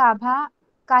विचारसरणीचा गाभा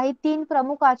काही तीन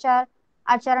प्रमुख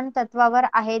आचरण तत्वावर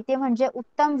आहे. ते म्हणजे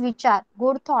उत्तम विचार,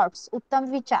 गुड थॉट्स, उत्तम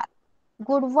विचार,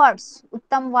 गुड वर्ड्स,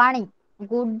 उत्तम वाणी,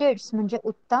 गुड डीड्स म्हणजे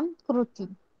उत्तम कृती.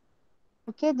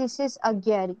 Okay, this is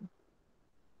agiary.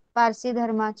 Parsi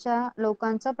धर्माच्या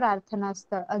लोकांचं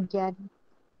प्रार्थनास्थळ agiary.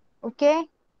 Okay,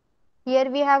 here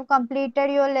we have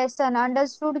completed your lesson.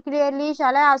 Understood clearly?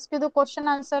 Shall I ask you the question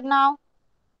answer now?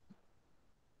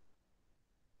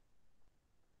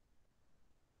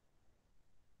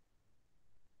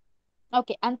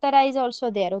 Okay, Antara is also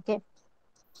there. Okay,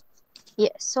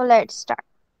 yes, so let's start.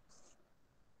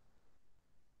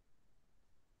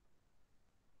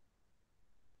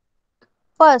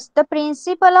 First, the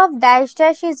principle of dash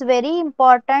dash is very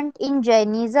important in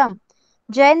Jainism.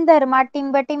 Jain धर्मात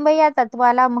टिंबटिंब या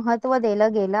तत्वाला महत्व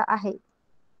दिलं गेलं आहे.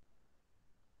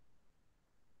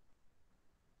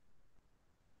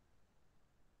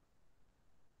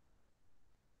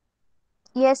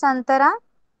 Yes अंतरा.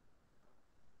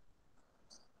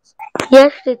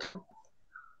 Yes teacher.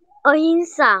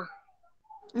 अहिंसा.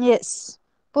 Yes,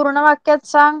 पूर्ण वाक्यात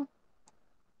सांग.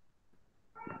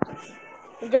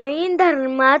 जैन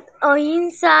धर्मात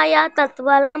अहिंसा या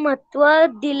तत्वाला महत्त्व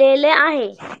दिलेले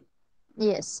आहे.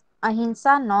 येस,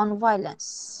 अहिंसा, non violence.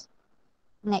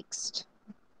 Next.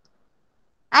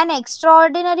 An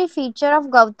extraordinary feature of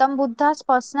Gautam Buddha's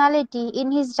personality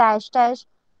in his dash dash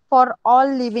for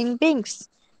all living beings.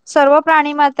 सर्व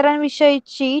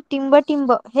प्राणीमात्रांविषयीची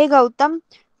टिंबटिंब हे गौतम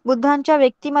बुद्धांच्या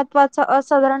व्यक्तिमत्वाचं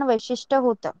असाधारण वैशिष्ट्य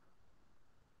होतं.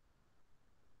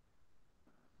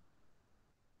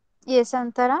 येस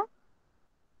अंतरा.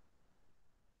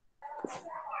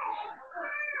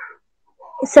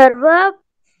 सर्व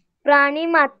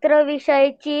प्राणीमात्र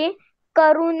विषयीची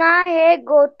करुणा हे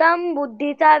गौतम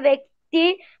बुद्धाचा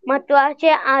व्यक्तिमत्वाचे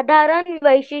आधारण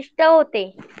वैशिष्ट्य होते.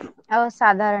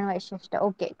 असाधारण वैशिष्ट्य.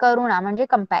 ओके, करुणा म्हणजे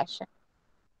compassion.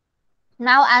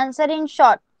 Now answer in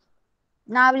short.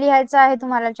 नाव लिहायचं आहे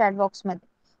तुम्हाला चॅट बॉक्स मध्ये.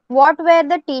 What wear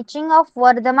the teaching of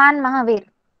Vardhman Mahavir?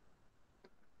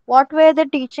 What wear the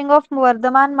teaching of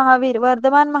Vardhman Mahavir?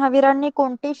 Vardhman महावीरांनी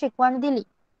कोणती शिकवण दिली?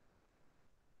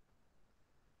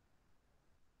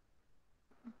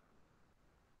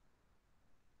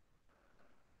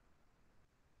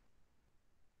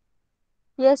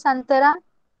 येस अंतरा.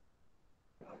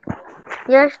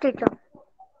 Yes teacher.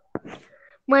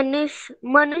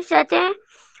 मनुष्याचे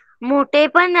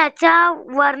मोठेपण याच्या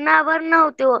वर्णावर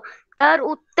नव्हते, तर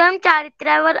उत्तम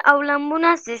चारित्र्यावर अवलंबून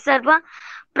असते. सर्व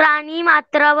प्राणी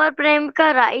मात्रावर प्रेम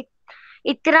करा,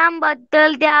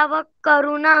 इतरांबद्दल द्या व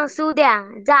करुणा असू द्या,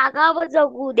 जागा व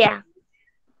जगू द्या.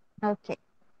 Okay.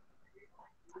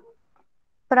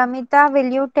 Pramita,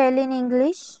 will you tell in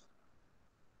English?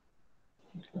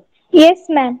 Yes,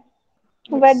 ma'am.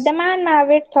 Yes. Vardhaman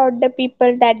Mahavir taught the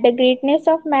people that the greatness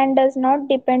of man does not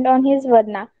depend on his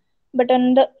varna, but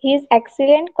on his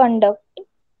excellent conduct.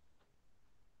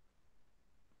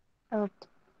 Okay.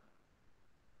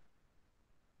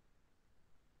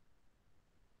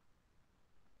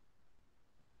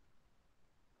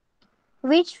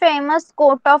 Which famous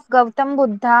quote of Gautam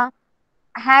Buddha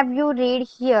have you read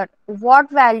here? What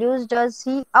values does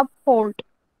he uphold?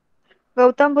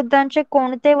 Gautam बुद्धांचे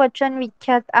कोणते वचन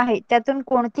विख्यात आहे? त्यातून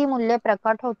कोणती मूल्ये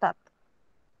प्रकट होतात?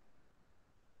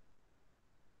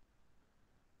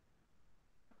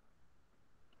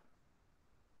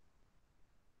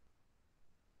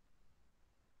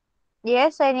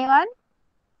 Yes, anyone?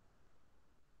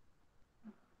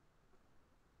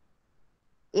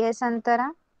 Yes, Antara.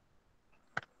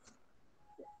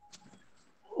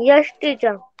 Yes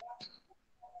teacher.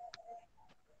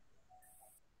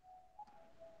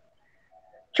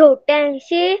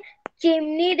 छोट्याशी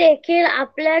चिमणी देखील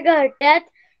आपल्या घरट्यात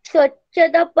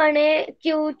स्वच्छंदपणे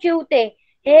चिवचिवते,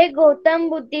 हे गौतम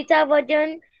बुद्धाचा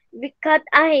वचन विख्यात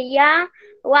आहे. या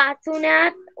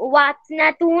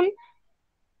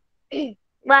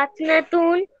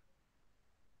वाचनातून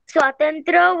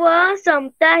स्वातंत्र्य व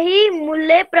समता ही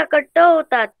मूल्ये प्रकट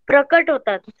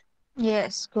होतात.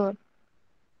 Yes, good.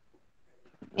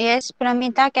 Yes,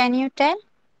 Pramita, can you tell?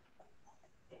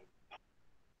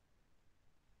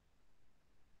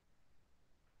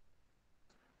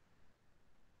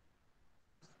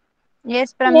 Yes,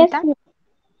 Yes, Pramita. ma'am.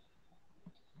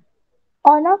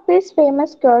 One of his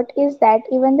famous quotes is that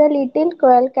even the little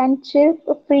quail can chirp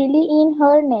freely in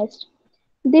her nest.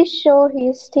 This shows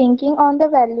his thinking on the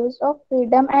values of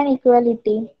freedom and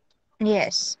equality.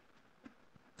 Yes.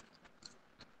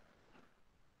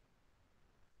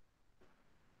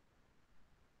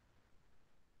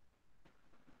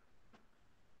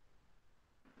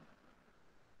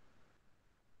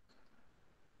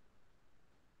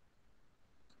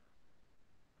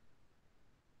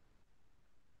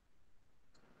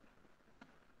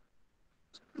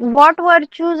 What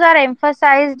virtues are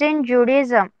emphasized in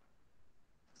Judaism?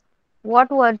 What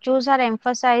virtues are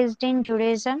emphasized in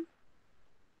Judaism?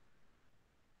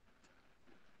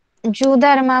 Jew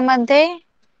धर्मामध्ये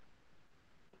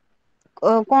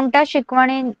कोणत्या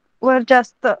शिकवणीवर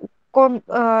जास्त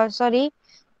sorry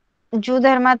Jew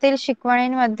धर्मातील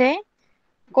शिकवणींमध्ये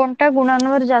कोणत्या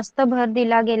गुणांवर जास्त भर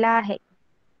दिला गेला आहे?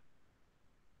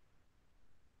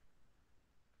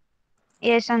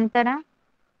 येस अंतरा.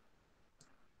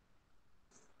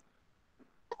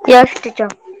 यश टीचर.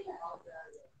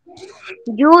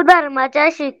 ज्यू धर्माच्या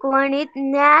शिकवणीत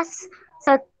न्यास,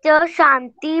 सत्य,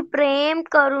 शांती, प्रेम,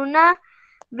 करुणा,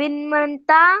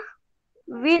 विनम्रता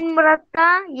विनम्रता.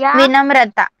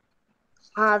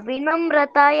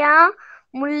 विनम्रता या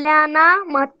मूल्यांना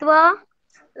महत्त्व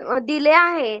दिले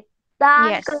आहे.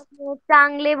 दान येस. करणे,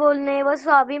 चांगले बोलणे व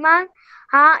स्वाभिमान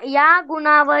या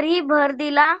गुणावरही भर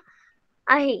दिला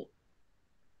आहे.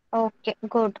 Okay,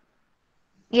 good.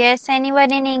 Yes,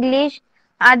 anyone in English?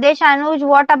 Adesh, Anuj,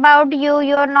 what about you?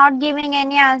 You're not giving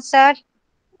any answer.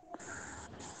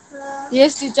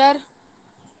 Yes, teacher.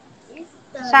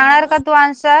 सांगणार का तू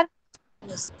आन्सर?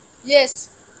 Yes.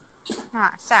 हा,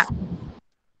 सांग.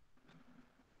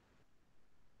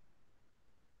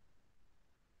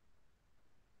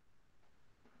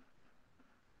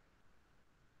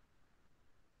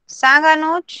 सांग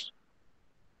Anuj.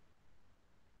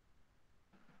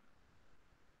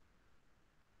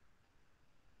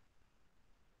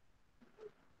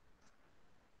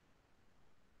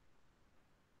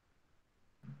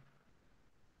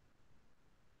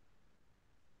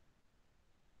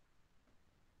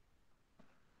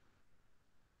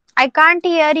 I can't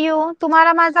hear you.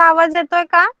 तुम्हाला माझा आवाज येतोय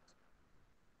का?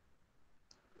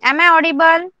 Am I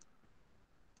audible?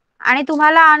 आणि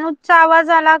तुम्हाला अनुजचा आवाज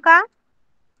आला का?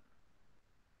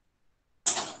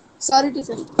 Sorry,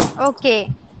 teacher. Okay.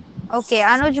 Okay,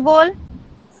 Anuj बोल.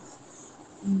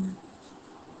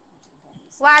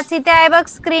 वाच, इथे आहे बघ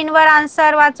स्क्रीनवर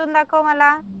आन्सर. वाचून दाखव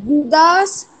मला.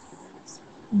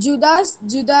 Judas,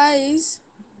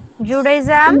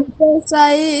 Judaism.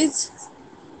 emphasize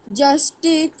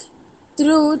justice,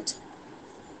 truth,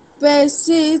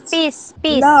 Peace.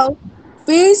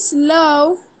 peace,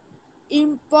 love,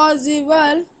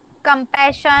 impossible,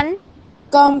 Compassion.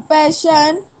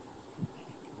 compassion,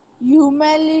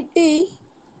 humility,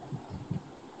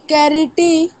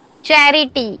 charity,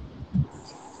 Charity.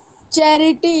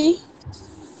 charity,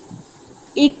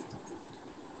 e-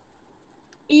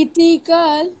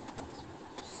 ethical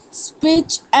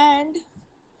speech, and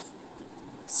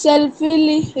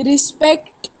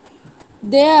self-respect.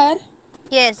 Their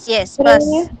Yes.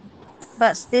 prayer.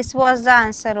 Bus. This was the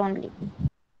answer only.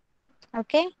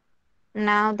 Okay.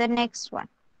 Now the next one.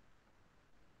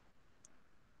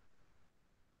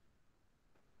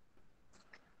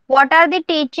 What are the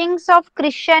teachings of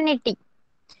Christianity?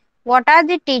 What are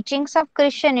the teachings of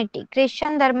Christianity?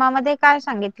 Christian धर्मामध्ये काय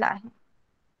सांगितलं आहे?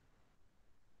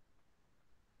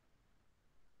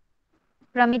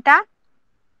 Pramita.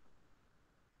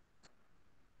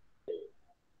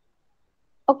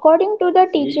 According to the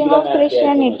teaching of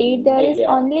Christianity, there is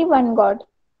only one God.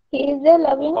 He is the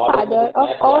loving Father of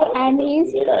all and He is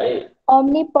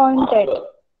omnipotent.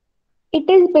 It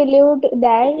is believed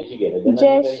that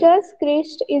Jesus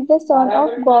Christ is the Son of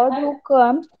God who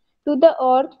came to the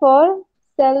earth for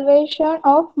salvation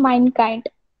of mankind.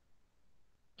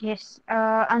 Yes.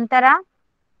 Antara.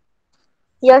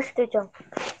 Yash teacher.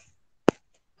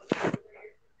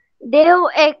 देव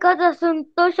एकच असून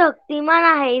तो शक्तिमान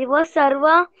आहे व सर्व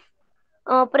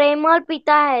प्रेमळ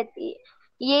पिता आहेत.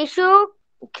 येशू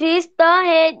ख्रिस्त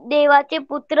हे देवाचे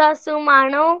पुत्र असून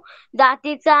मानव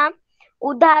जातीचा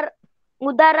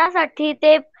उद्धारासाठी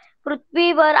ते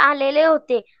पृथ्वीवर आलेले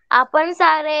होते. आपण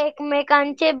सारे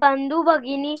एकमेकांचे बंधू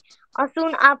भगिनी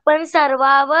असून आपण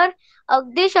सर्वांवर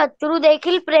अगदी शत्रू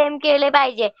देखील प्रेम केले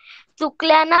पाहिजे.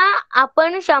 चुकल्याना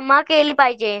आपण क्षमा केली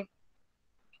पाहिजे.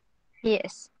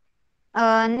 Yes.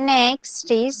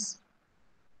 Next is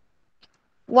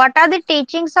what are the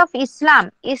teachings of Islam?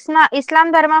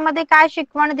 इस्लाम धर्मामध्ये काय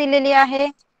शिकवण दिलेली आहे?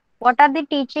 What are the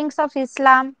teachings of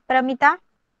Islam? Pramita.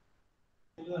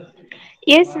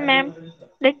 Yes, ma'am.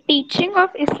 The teaching of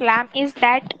Islam is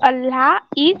that Allah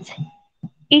is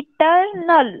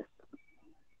eternal,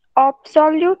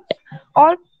 absolute,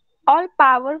 all, all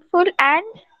powerful, and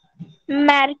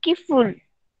merciful.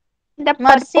 The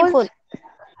Merciful. purpose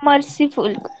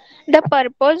merciful. The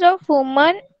purpose of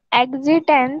human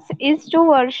existence is to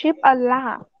worship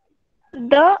Allah.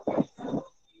 The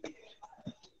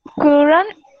Quran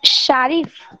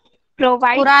Sharif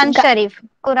provides Quran Sharif.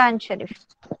 Quran Sharif.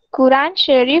 Quran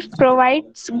Sharif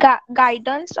provides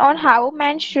guidance on how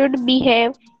man should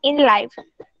behave in life.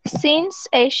 Since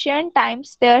ancient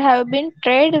times, there have been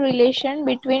trade relations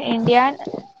between India and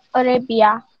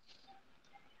Arabia.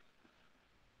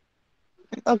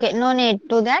 Okay, no need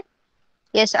to that.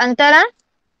 Yes, Antara.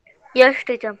 Yes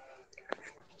teacher.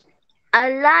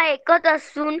 Allah एकच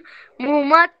असून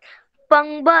मुहम्मद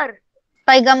पंगबर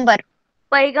पैगंबर.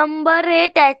 पैगंबर हे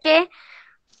त्याचे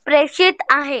प्रेषित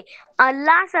आहे.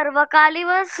 अल्लाह सर्वकाली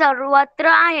व सर्वत्र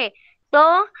आहे. तो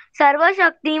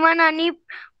सर्वशक्तिमान आणि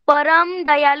परम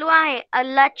दयालू आहे.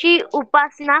 अल्लाची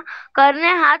उपासना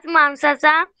करणे हाच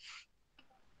माणसाचा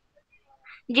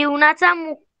जीवनाचा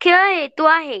मुख्य हेतू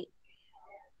आहे.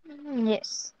 Yes.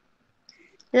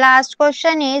 Last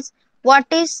question is, what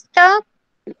is the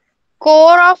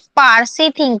core of Parsi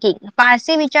thinking?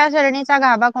 Parsi विचारसरणीचा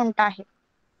गाभा कोणता आहे?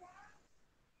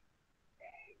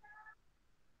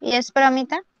 Yes,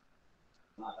 Pramita.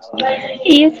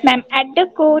 Yes, ma'am. At the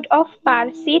core of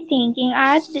Parsi thinking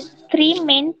are the three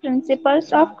main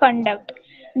principles of conduct,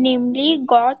 namely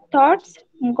God thoughts,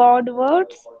 God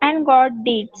words, and God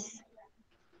deeds.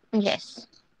 Yes.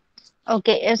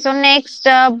 Okay. So next,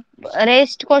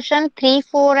 rest question 3,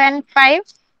 4, and 5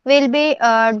 will be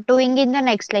doing in the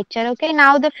next lecture. Okay.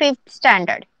 Now the fifth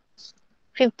standard.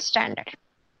 Fifth standard.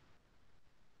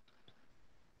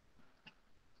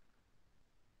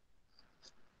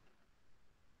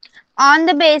 On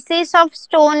the basis of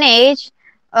Stone Age,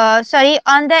 on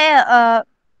the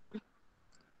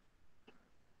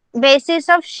basis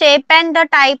of shape and the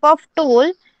type of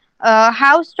tool,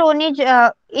 how Stone Age,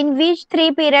 in which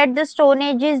three period the Stone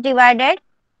Age is divided?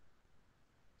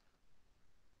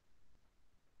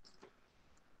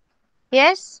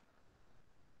 Yes,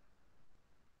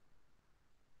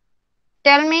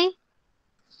 tell me.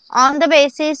 On the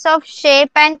basis of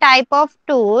shape and type of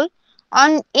tool,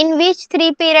 on in which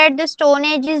three period the Stone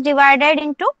Age is divided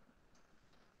into?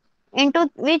 Into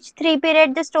which three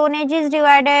period the Stone Age is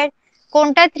divided?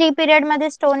 कोणत्या three period मध्ये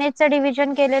stone एजचं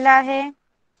division केलेलं आहे?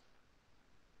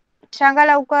 सांगा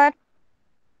लवकर.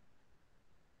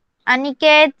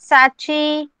 अनिकेत,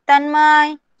 साची,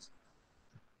 Tanmay.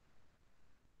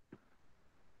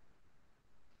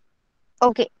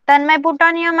 Okay, Tanmay, put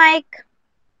on your mic.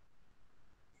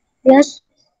 Yes,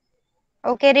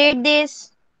 Okay, read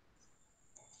this.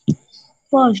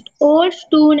 first, Old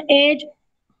Stone Age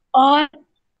or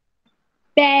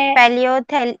pa-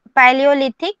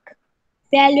 Paleolithic.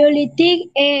 Paleolithic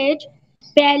Age.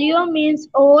 Paleo means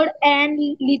old and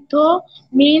litho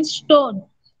means stone.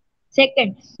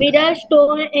 Second, Middle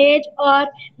Stone Age or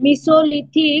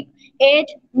Mesolithic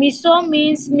Age. Meso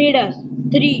means middle.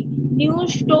 3. New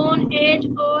Stone Age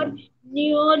or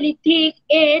Neolithic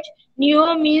Age.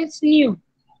 Neo means new.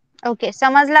 Okay,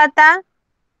 समजला आता?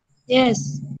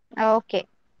 Yes. Okay,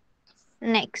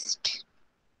 next.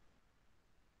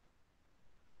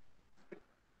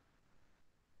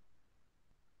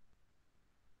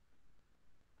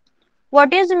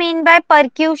 What is mean by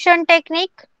percussion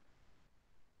technique?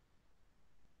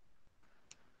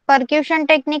 Percussion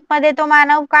technique मध्ये तो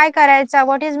मानव काय करायचा?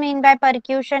 What is mean by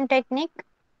percussion technique?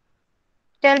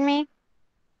 Tell me.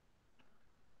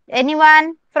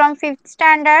 Anyone from fifth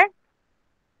standard?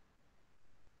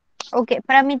 Okay,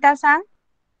 Pramita sang.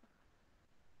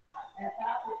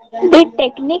 The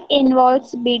technique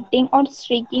involves beating or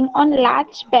striking on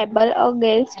large pebble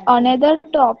against another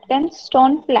to obtain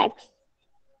stone flakes.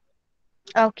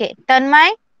 Okay,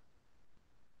 Tanmay.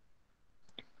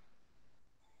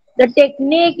 The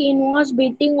technique involves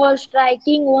beating or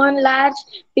striking one large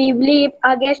pebble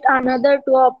against another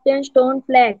to obtain stone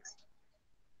flakes.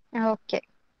 Okay,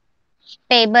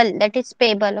 pebble. That is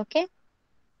pebble. Okay.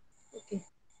 Okay.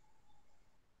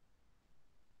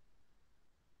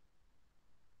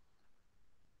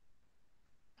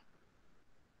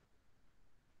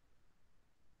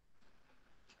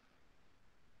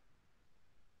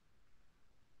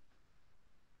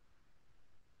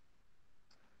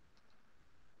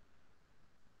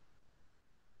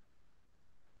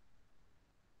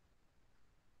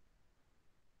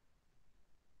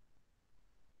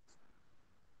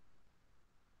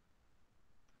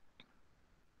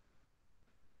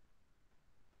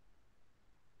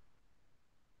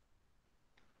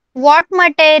 What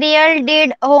material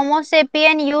did Homo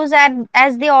sapien use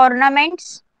as the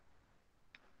ornaments?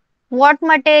 What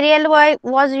material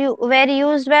were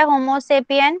used by Homo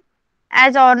sapien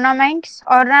as ornaments?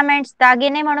 Ornaments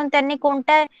दागिने म्हणून त्यांनी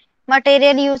कोणते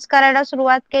material use करायला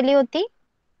सुरुवात केली होती?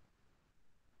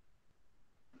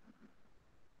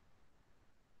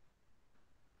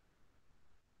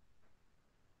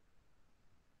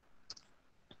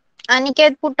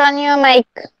 Aniket, put on your mic.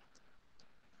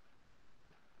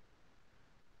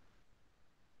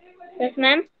 Yes,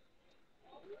 ma'am.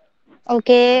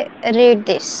 Okay, read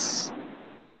this.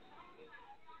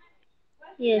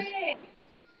 Yes.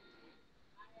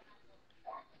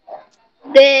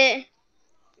 The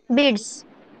Beads.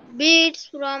 beads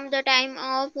from the time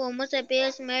of Homo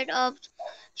sapiens made of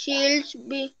shields,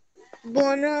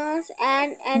 bones,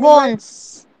 and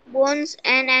Bones.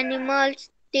 animals'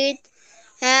 teeth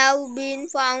have been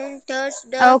found. Thus,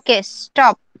 the Okay,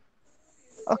 stop.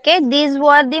 Okay, these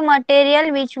were the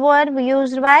material which were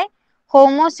used by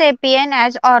Homo sapien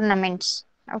as ornaments.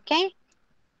 Okay.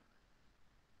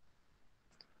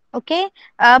 Okay,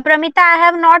 Pramita, I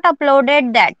have not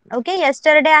uploaded that. Okay,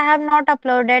 yesterday I have not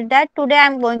uploaded that. Today I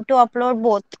am going to upload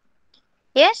both.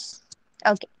 Yes.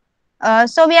 Okay.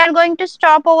 So we are going to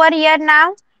stop over here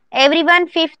now. Everyone,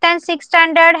 5th and 6th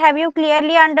standard, have you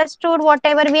clearly understood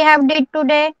whatever we have did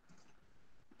today?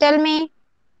 Tell me.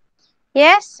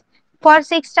 Yes. For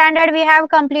 6th standard, we have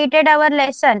completed our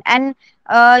lesson, and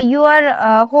your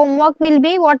homework will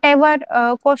be whatever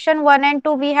question 1 and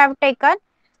 2 we have taken,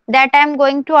 that I am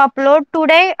going to upload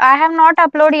today. I have not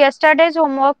uploaded yesterday's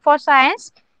homework for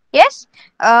science. Yes,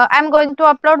 I am going to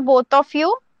upload both of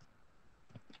you,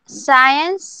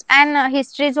 science and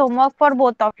history's homework for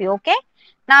both of you. Okay.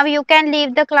 Now you can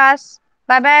leave the class.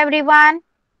 Bye bye everyone.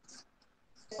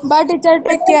 Bye, teacher.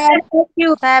 Take care. Thank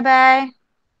you. Bye bye.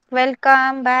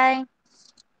 Welcome. Bye.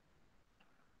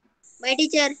 bye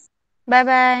teacher. Bye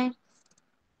bye.